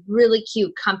sets and really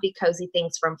cute, comfy, cozy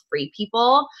things from Free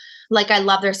People. Like I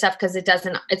love their stuff because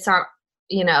it's not,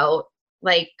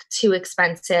 like too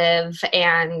expensive,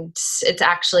 and it's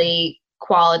actually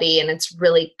quality, and it's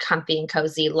really comfy and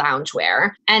cozy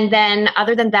loungewear. And then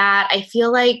other than that, I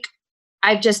feel like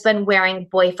I've just been wearing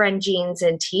boyfriend jeans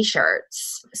and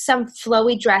t-shirts, some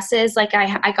flowy dresses. Like I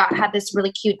had this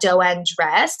really cute Doen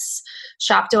dress.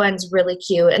 Shop Doen's really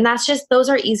cute. And those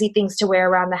are easy things to wear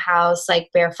around the house, like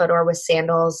barefoot or with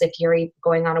sandals if you're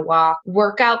going on a walk.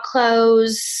 Workout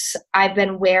clothes. I've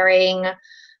been wearing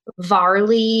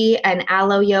Varley and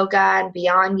Aloe Yoga and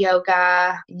Beyond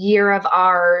Yoga, Year of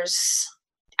Ours,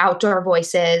 Outdoor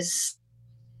Voices.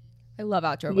 I love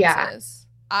Outdoor Voices. Yeah.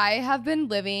 I have been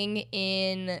living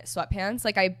in sweatpants.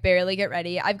 Like I barely get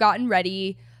ready. I've gotten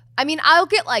ready. I mean, I'll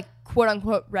get like quote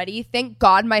unquote ready. Thank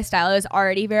God my style is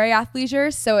already very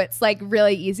athleisure, so it's like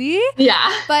really easy.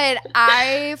 Yeah. But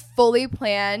I fully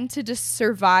plan to just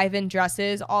survive in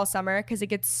dresses all summer because it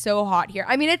gets so hot here.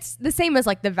 I mean, it's the same as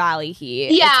like the Valley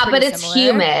heat. Yeah, but it's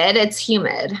humid. It's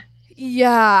humid.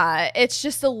 Yeah, it's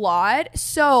just a lot.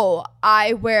 So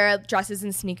I wear dresses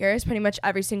and sneakers pretty much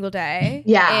every single day.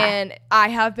 Yeah. And I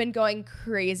have been going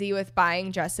crazy with buying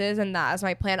dresses, and that is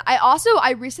my plan.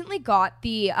 I recently got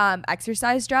the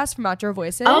exercise dress from Outdoor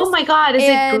Voices. Oh my God, is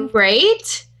it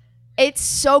great? It's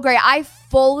so great. I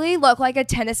fully look like a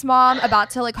tennis mom about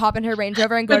to like hop in her Range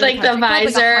Rover and go with to like the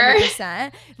visor.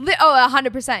 Like 100%. Oh,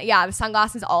 100%. Yeah, the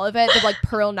sunglasses, all of it. The like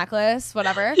pearl necklace,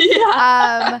 whatever.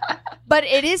 Yeah. But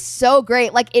it is so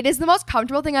great. Like it is the most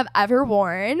comfortable thing I've ever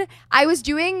worn. I was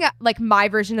doing like my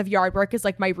version of yard work is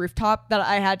like my rooftop that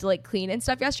I had to like clean and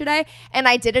stuff yesterday. And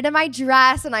I did it in my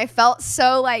dress and I felt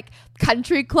so like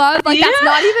country club. Like that's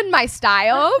not even my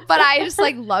style, but I just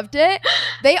like loved it.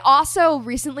 They also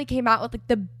recently came out with like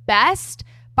the best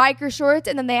biker shorts,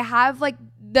 and then they have like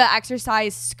the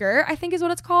exercise skirt, I think is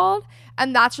what it's called.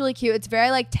 And that's really cute. It's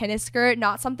very like tennis skirt,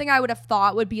 not something I would have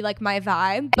thought would be like my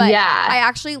vibe, but yeah. I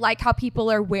actually like how people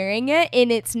are wearing it,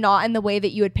 and it's not in the way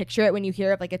that you would picture it when you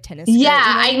hear of like a tennis skirt. Yeah,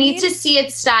 you know I need to see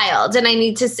it styled, and I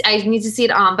need to see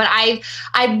it on. But I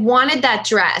wanted that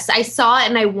dress. I saw it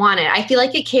and I want it. I feel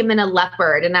like it came in a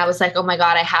leopard, and I was like, oh my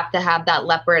God, I have to have that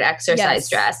leopard exercise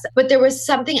dress. But there was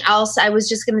something else I was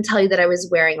just going to tell you that I was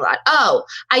wearing a lot. Oh,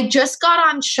 I just got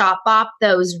on Shopbop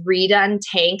those redone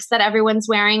tanks that everyone's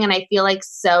wearing, and I feel like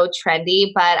so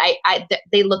trendy, but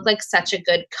they look like such a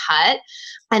good cut.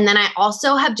 And then I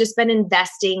also have just been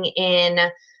investing in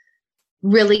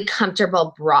really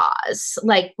comfortable bras,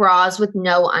 like bras with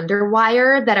no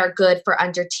underwire that are good for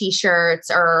under t-shirts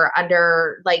or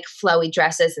under like flowy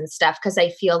dresses and stuff. Cause I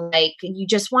feel like you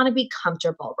just want to be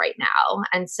comfortable right now.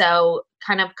 And so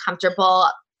kind of comfortable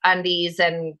undies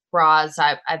and bras,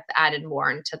 I've added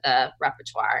more into the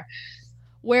repertoire.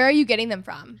 Where are you getting them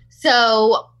from?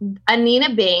 So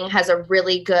Anina Bing has a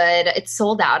really good, it's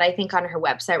sold out, I think, on her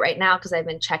website right now because I've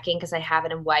been checking because I have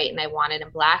it in white and I want it in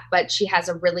black, but she has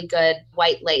a really good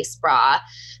white lace bra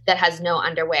that has no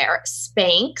underwear.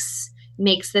 Spanx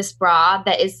makes this bra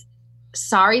that is,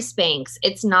 sorry Spanx,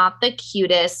 it's not the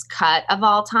cutest cut of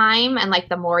all time. And like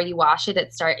the more you wash it,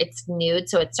 it's nude.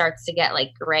 So it starts to get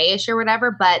like grayish or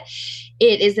whatever, but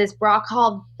it is this bra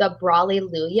called the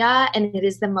Braleluya, and it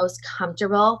is the most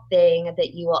comfortable thing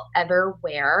that you will ever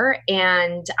wear.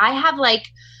 And I'm like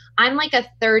a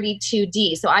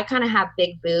 32D, so I kind of have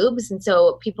big boobs. And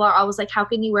so people are always like, how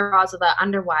can you wear bras without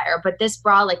underwire? But this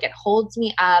bra, like it holds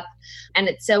me up and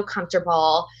it's so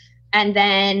comfortable. And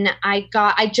then I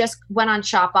just went on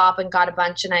Shopbop and got a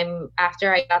bunch, and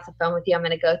after I got the phone with you, I'm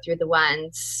going to go through the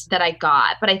ones that I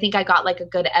got. But I think I got like a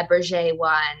good Eberge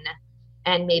one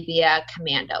and maybe a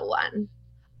Commando one.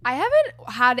 I haven't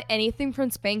had anything from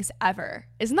Spanx ever.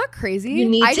 Isn't that crazy? You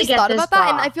need I to just get thought this about bra.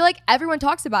 that, and I feel like everyone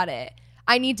talks about it.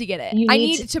 I need to get it. I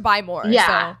need to buy more.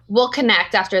 Yeah. So. We'll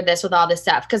connect after this with all this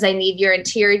stuff because I need your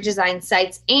interior design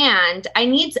sites, and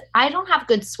I don't have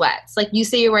good sweats. Like you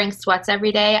say you're wearing sweats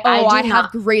every day. Oh, I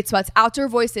have great sweats. Outdoor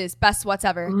Voices, best sweats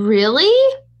ever.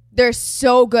 Really? They're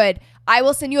so good. I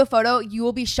will send you a photo. You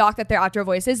will be shocked that they're Outdoor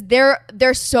Voices. They're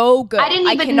so good. I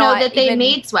didn't even know that they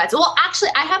made sweats. Well, actually,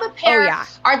 I have a pair. Oh, yeah.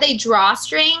 Are they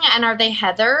drawstring and are they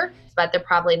heather? But they're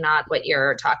probably not what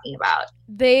you're talking about.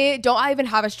 They don't even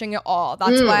have a string at all.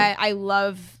 That's why I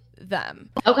love them.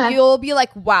 Okay. You'll be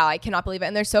like, wow, I cannot believe it.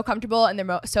 And they're so comfortable and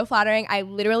they're so flattering. I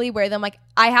literally wear them. Like,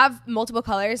 I have multiple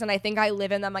colors and I think I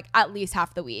live in them like at least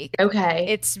half the week. Okay.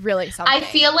 It's really something. I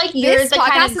feel like you're the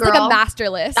kind of girl. Is like a master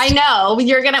list. I know.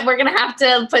 We're gonna have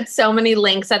to put so many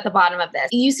links at the bottom of this.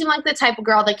 You seem like the type of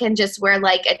girl that can just wear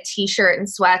like a t-shirt and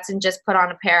sweats and just put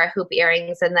on a pair of hoop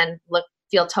earrings and then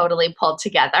feel totally pulled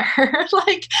together.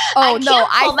 Like, I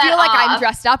feel like I'm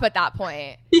dressed up at that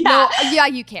point. Yeah. No, yeah,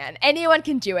 you can. Anyone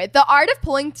can do it. The art of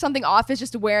pulling something off is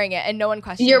just wearing it and no one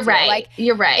questions You're right. it. Like,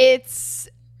 you're right.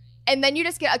 And then you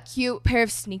just get a cute pair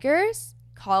of sneakers,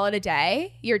 call it a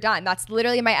day, you're done. That's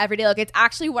literally my everyday look. It's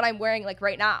actually what I'm wearing like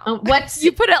right now.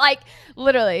 You put it like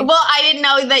literally. Well, I didn't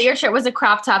know that your shirt was a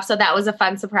crop top, so that was a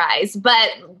fun surprise. But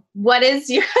what is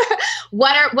your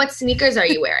what sneakers are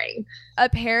you wearing? A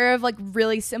pair of like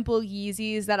really simple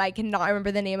Yeezys that I cannot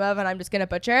remember the name of and I'm just gonna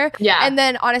butcher. Yeah. And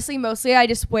then honestly, mostly I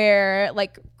just wear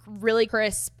like really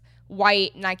crisp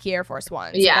white Nike Air Force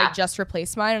Ones. Yeah. I just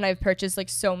replaced mine and I've purchased like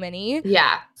so many.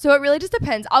 Yeah. So it really just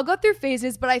depends. I'll go through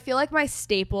phases, but I feel like my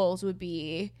staples would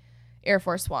be Air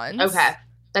Force Ones. Okay.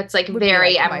 That's like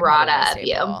very Emrata of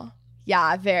you.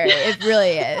 Yeah, very. It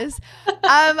really is.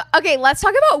 Okay, let's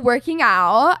talk about working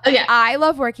out. Okay. I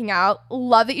love working out.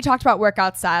 Love that you talked about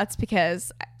workout sets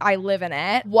because I live in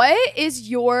it. You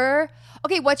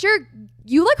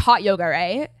like hot yoga,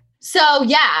 right? So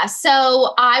yeah,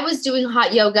 so I was doing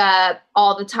hot yoga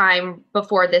all the time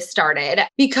before this started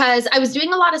because I was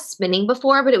doing a lot of spinning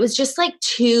before, but it was just like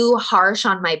too harsh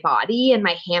on my body and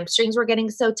my hamstrings were getting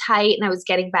so tight and I was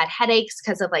getting bad headaches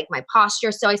because of like my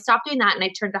posture. So I stopped doing that and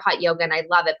I turned to hot yoga and I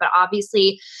love it. But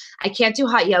obviously I can't do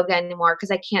hot yoga anymore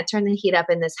because I can't turn the heat up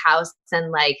in this house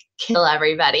and like kill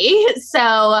everybody.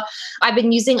 So I've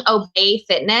been using Obey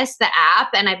Fitness, the app,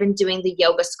 and I've been doing the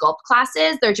yoga sculpt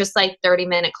classes. They're just like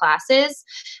 30-minute classes.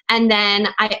 And then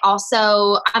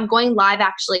I'm going live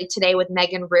actually today with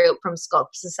Megan Root from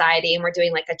Sculpt Society. And we're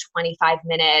doing like a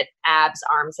 25-minute abs,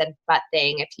 arms, and butt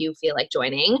thing if you feel like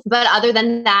joining. But other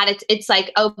than that, it's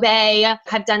like Obey.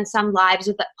 I've done some lives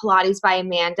with Pilates by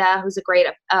Amanda, who's a great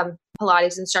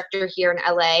Pilates instructor here in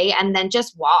LA. And then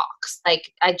just walks.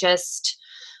 Like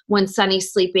when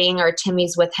Sunny's sleeping or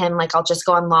Timmy's with him, like I'll just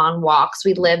go on long walks.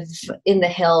 We live in the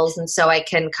hills. And so I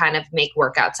can kind of make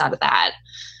workouts out of that.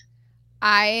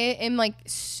 I am like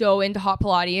so into hot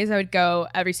Pilates. I would go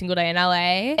every single day in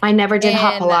LA. I never did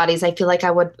hot Pilates. I feel like I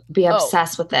would be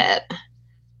obsessed with it.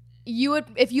 You would,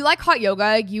 if you like hot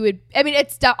yoga,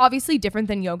 it's obviously different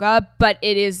than yoga, but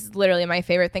it is literally my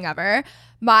favorite thing ever.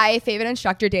 My favorite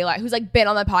instructor, Daylight, who's like been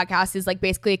on the podcast, is like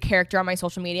basically a character on my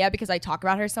social media because I talk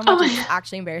about her so much. It's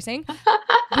actually embarrassing.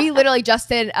 We literally just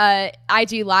did a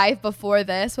IG live before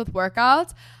this with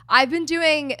workouts. I've been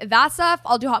doing that stuff.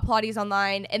 I'll do hot Pilates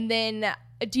online. And then,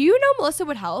 do you know Melissa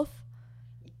Wood Health?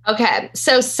 Okay.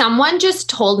 So someone just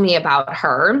told me about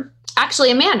her.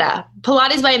 Actually, Amanda,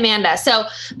 Pilates by Amanda. So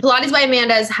Pilates by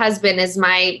Amanda's husband is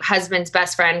my husband's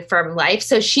best friend from life.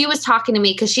 So she was talking to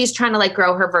me because she's trying to like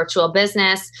grow her virtual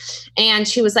business. And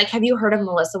she was like, have you heard of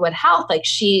Melissa Wood Health? Like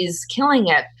she's killing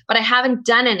it. But I haven't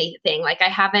done anything. Like I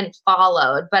haven't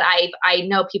followed, but I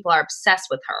know people are obsessed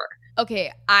with her.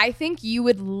 Okay, I think you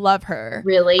would love her.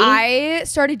 Really? I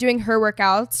started doing her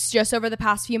workouts just over the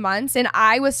past few months. And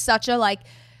I was such a like,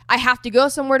 I have to go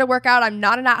somewhere to work out. I'm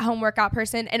not an at-home workout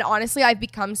person. And honestly, I've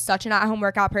become such an at-home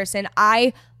workout person.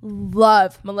 I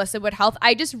love Melissa Wood Health.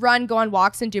 I just go on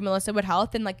walks and do Melissa Wood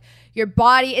Health. And like your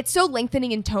body, it's so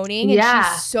lengthening and toning. And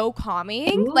she's so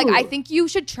calming. Ooh. Like I think you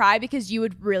should try because you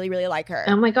would really, really like her.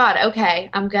 Oh my God. Okay.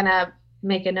 I'm going to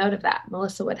make a note of that.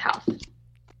 Melissa Wood Health.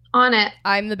 On it.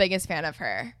 I'm the biggest fan of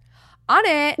her. On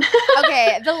it.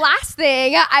 Okay, the last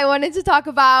thing I wanted to talk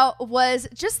about was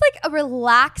just like a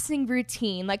relaxing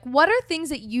routine. Like what are things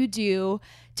that you do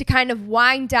to kind of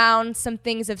wind down some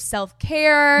things of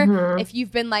self-care? Mm-hmm. If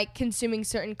you've been like consuming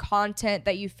certain content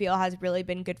that you feel has really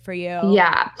been good for you.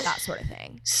 Yeah. That sort of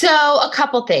thing. So a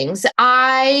couple things.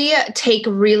 I take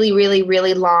really, really,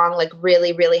 really long, like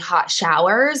really, really hot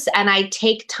showers and I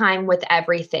take time with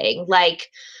everything. Like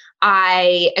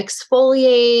I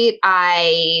exfoliate,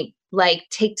 I like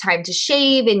take time to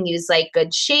shave and use like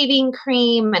good shaving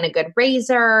cream and a good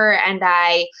razor. And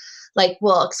I like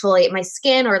will exfoliate my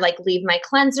skin or like leave my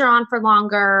cleanser on for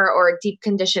longer or deep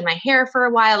condition my hair for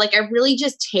a while. Like I really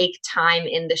just take time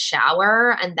in the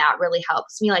shower and that really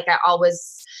helps me. Like I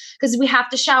always, because we have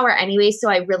to shower anyway. So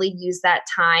I really use that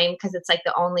time because it's like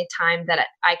the only time that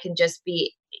I can just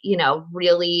be, you know,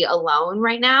 really alone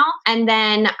right now. And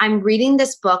then I'm reading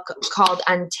this book called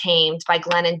Untamed by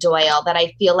Glennon Doyle that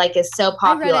I feel like is so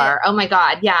popular. Oh my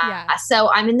God. Yeah. So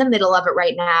I'm in the middle of it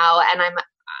right now. And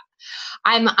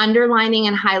I'm underlining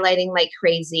and highlighting like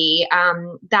crazy.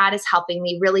 That is helping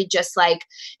me really just like,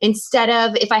 instead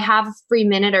of, if I have a free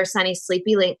minute or Sunny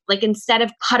sleepy, like instead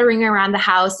of puttering around the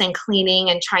house and cleaning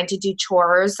and trying to do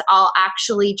chores, I'll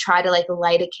actually try to like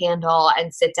light a candle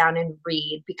and sit down and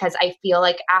read, because I feel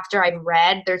like after I've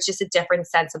read, there's just a different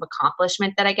sense of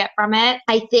accomplishment that I get from it.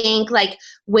 I think like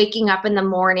waking up in the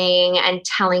morning and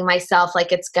telling myself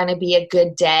like it's going to be a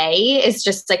good day is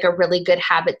just like a really good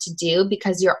habit to do,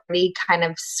 because you're already kind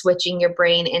of switching your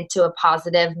brain into a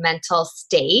positive mental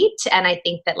state. And I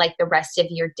think that like the rest of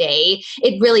your day,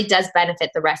 it really does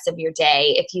benefit the rest of your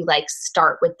day if you like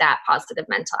start with that positive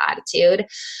mental attitude.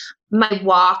 My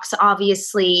walks,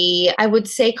 obviously, I would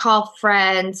say call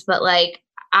friends, but like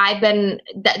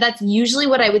that's usually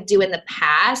what I would do in the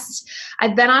past.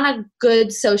 I've been on a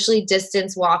good socially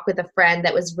distanced walk with a friend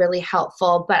that was really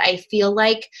helpful, but I feel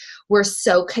like we're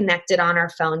so connected on our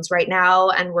phones right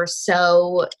now, and we're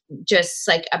so just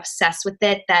like obsessed with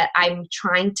it that I'm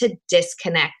trying to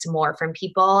disconnect more from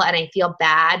people. And I feel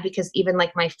bad because even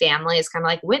like my family is kind of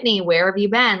like, Whitney, where have you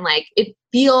been? Like it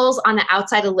feels on the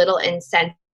outside a little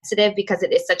insensitive because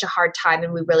it is such a hard time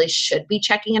and we really should be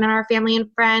checking in on our family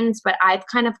and friends. But I've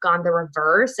kind of gone the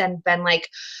reverse and been like,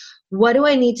 what do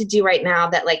I need to do right now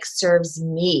that like serves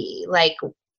me? Like,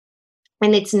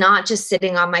 and it's not just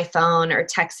sitting on my phone or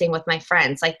texting with my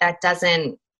friends. Like that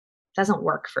doesn't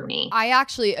work for me. I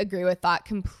actually agree with that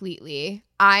completely.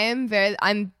 I'm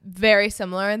very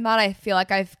similar in that. I feel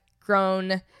like I've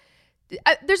grown.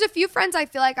 There's a few friends I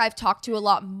feel like I've talked to a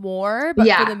lot more, but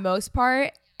for the most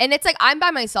part, and it's like I'm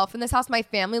by myself in this house. My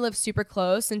family lives super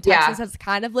close, and Texas has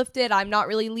kind of lifted. I'm not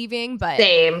really leaving, but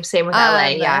same with LA.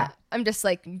 Yeah, I'm just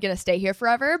like gonna stay here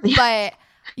forever. But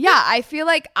yeah, I feel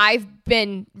like I've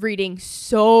been reading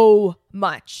so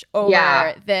much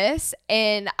over this,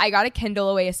 and I got a Kindle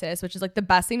Oasis, which is like the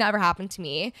best thing that ever happened to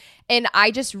me. And I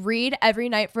just read every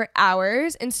night for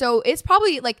hours, and so it's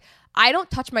probably like I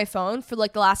don't touch my phone for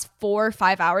like the last 4 or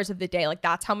 5 hours of the day. Like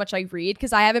that's how much I read,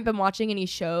 because I haven't been watching any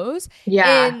shows.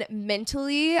 Yeah. And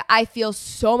mentally, I feel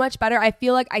so much better. I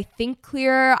feel like I think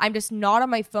clearer. I'm just not on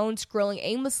my phone scrolling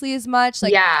aimlessly as much.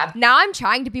 Like now I'm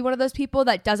trying to be one of those people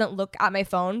that doesn't look at my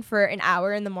phone for an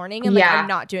hour in the morning. And like I'm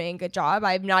not doing a good job.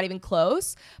 I'm not even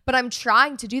close. But I'm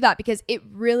trying to do that because it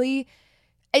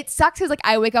sucks because like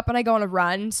I wake up and I go on a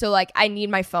run. So like I need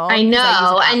my phone. I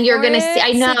know. And you're going to see,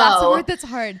 I know. So that's the part that's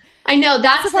hard. I know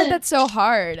that's the part that's so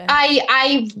hard.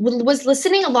 I was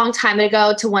listening a long time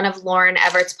ago to one of Lauren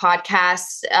Everett's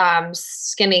podcasts,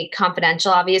 Skinny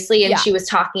Confidential, obviously. And she was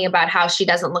talking about how she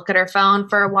doesn't look at her phone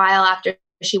for a while after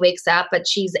she wakes up, but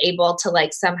she's able to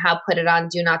like somehow put it on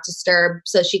do not disturb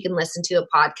so she can listen to a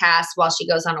podcast while she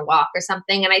goes on a walk or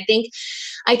something. And I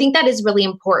think that is really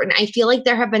important. I feel like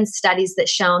there have been studies that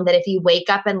shown that if you wake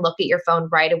up and look at your phone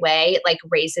right away, it like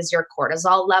raises your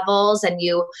cortisol levels and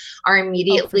you are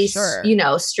immediately,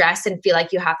 stressed and feel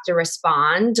like you have to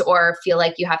respond or feel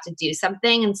like you have to do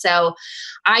something. And so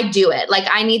I do it. Like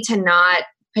I need to not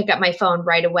pick up my phone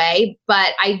right away,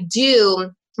 but I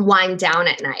do wind down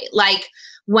at night. Like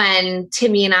when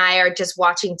Timmy and I are just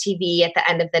watching TV at the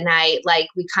end of the night, like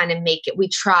we kind of we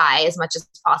try as much as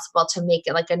possible to make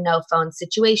it like a no phone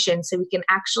situation so we can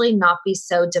actually not be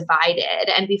so divided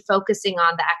and be focusing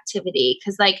on the activity.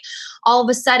 Cause like all of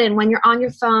a sudden when you're on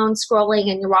your phone scrolling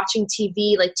and you're watching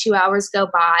TV, like 2 hours go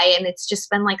by and it's just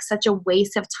been like such a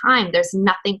waste of time. There's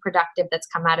nothing productive that's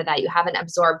come out of that. You haven't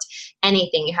absorbed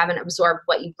anything. You haven't absorbed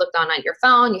what you've looked on your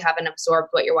phone. You haven't absorbed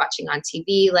what you're watching on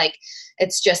TV. Like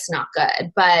it's just not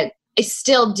good. But I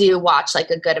still do watch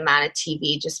like a good amount of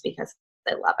TV just because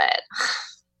I love it.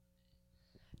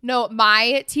 No,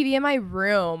 my TV in my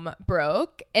room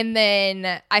broke and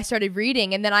then I started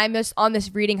reading and then I'm just on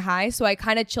this reading high. So I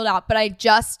kind of chilled out, but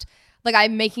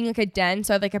I'm making like a den.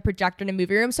 So I have like a projector in a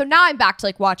movie room. So now I'm back to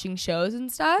like watching shows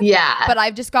and stuff. Yeah. But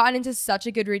I've just gotten into such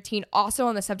a good routine. Also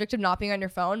on the subject of not being on your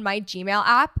phone, my Gmail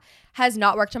app has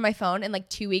not worked on my phone in like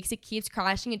 2 weeks. It keeps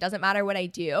crashing. It doesn't matter what I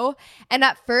do. And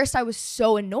at first I was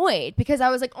so annoyed because I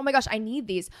was like, oh my gosh, I need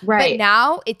these. Right. But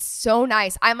now it's so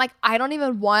nice. I'm like, I don't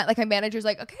even want, like my manager's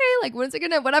like, okay, like when's it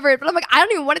gonna, whatever. But I'm like, I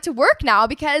don't even want it to work now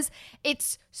because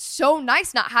it's so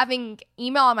nice not having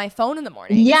email on my phone in the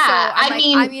morning. Yeah. So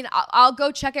I mean, I'll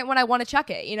go check it when I want to check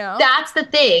it, you know? That's the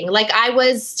thing. Like I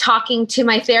was talking to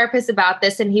my therapist about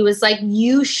this and he was like,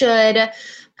 you should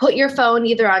put your phone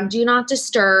either on do not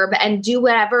disturb and do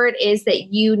whatever it is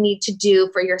that you need to do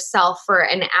for yourself for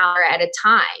an hour at a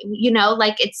time.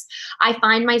 Like I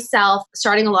find myself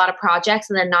starting a lot of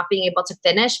projects and then not being able to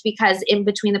finish because in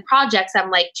between the projects, I'm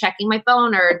like checking my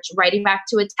phone or writing back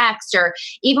to a text, or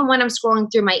even when I'm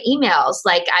scrolling through my emails,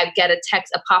 like I get a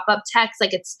pop-up text.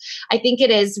 Like I think it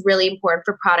is really important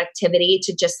for productivity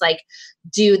to just like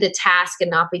do the task and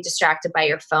not be distracted by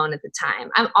your phone at the time.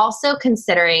 I'm also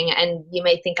considering, and you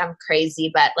may think I'm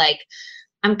crazy, but like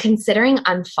I'm considering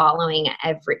unfollowing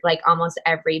almost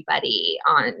everybody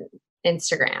on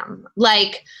Instagram.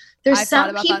 Like there's I've some thought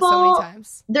about people, that so many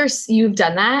times. You've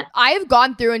done that? I have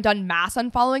gone through and done mass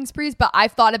unfollowing sprees, but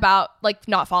I've thought about like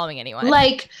not following anyone.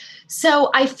 Like, so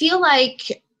I feel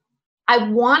like I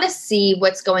want to see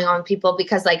what's going on with people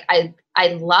because like I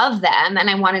love them and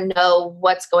I want to know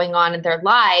what's going on in their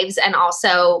lives. And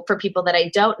also for people that I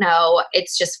don't know,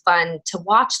 it's just fun to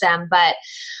watch them. But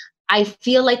I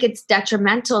feel like it's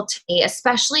detrimental to me,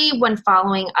 especially when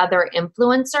following other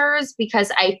influencers,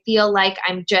 because I feel like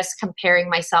I'm just comparing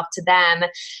myself to them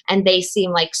and they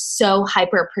seem like so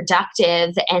hyper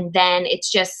productive. And then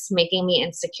it's just making me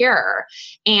insecure.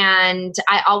 And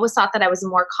I always thought that I was a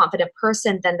more confident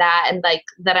person than that. And like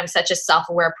that I'm such a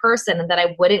self-aware person and that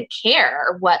I wouldn't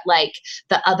care what like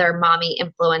the other mommy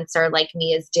influencer like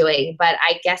me is doing. But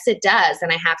I guess it does.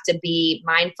 And I have to be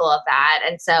mindful of that.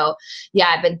 And so,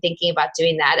 yeah, I've been thinking about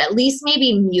doing that, at least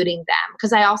maybe muting them,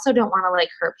 because I also don't want to like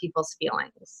hurt people's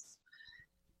feelings.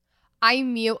 I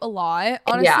mute a lot,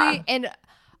 honestly. Yeah. And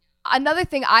another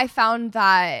thing I found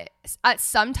that at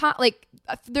some time, like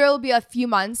there will be a few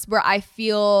months where I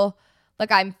feel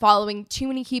like I'm following too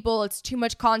many people. It's too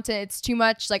much content. It's too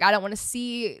much. Like I don't want to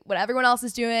see what everyone else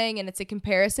is doing, and it's a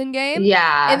comparison game.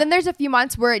 Yeah. And then there's a few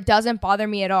months where it doesn't bother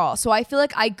me at all. So I feel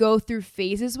like I go through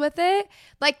phases with it.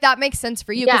 Like that makes sense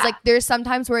for you because like there's some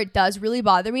times where it does really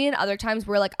bother me, and other times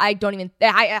where like I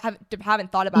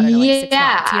haven't thought about it in like 6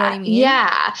 months. You know what I mean?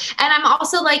 Yeah. And I'm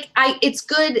also like it's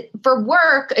good for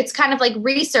work. It's kind of like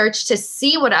research to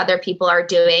see what other people are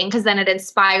doing because then it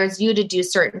inspires you to do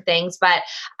certain things. But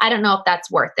I don't know if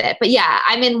that's worth it. But yeah,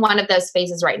 I'm in one of those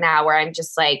phases right now where I'm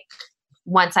just like,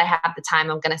 once I have the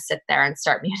time, I'm going to sit there and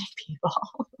start muting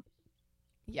people.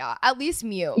 Yeah, at least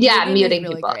mute. Yeah, muting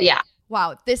really people. Great. Yeah.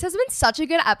 Wow, this has been such a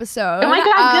good episode. Oh my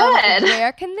God, good.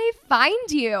 Where can they find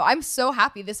you? I'm so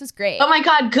happy. This is great. Oh my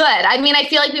God, good. I mean, I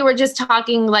feel like we were just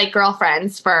talking like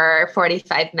girlfriends for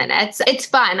 45 minutes. It's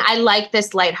fun. I like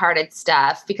this lighthearted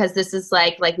stuff because this is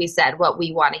like we said, what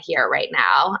we want to hear right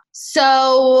now.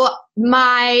 So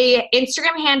my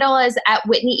Instagram handle is at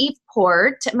Whitney Eve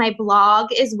Port. My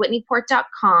blog is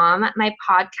whitneyport.com. My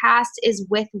podcast is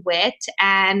With Wit,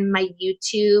 and my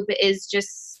YouTube is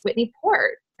just Whitney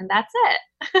Port. And that's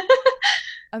it.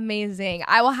 Amazing.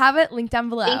 I will have it linked down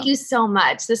below. Thank you so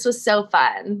much. This was so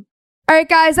fun. All right,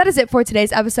 guys, that is it for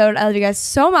today's episode. I love you guys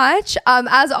so much.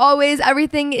 As always,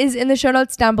 everything is in the show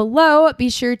notes down below.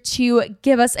 Be sure to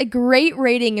give us a great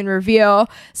rating and review.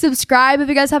 Subscribe if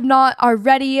you guys have not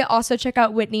already. Also, check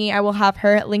out Whitney. I will have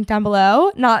her linked down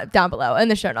below. Not down below, in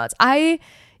the show notes.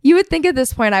 You would think at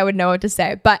this point I would know what to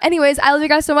say. But anyways, I love you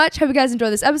guys so much. Hope you guys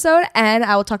enjoyed this episode, and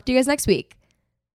I will talk to you guys next week.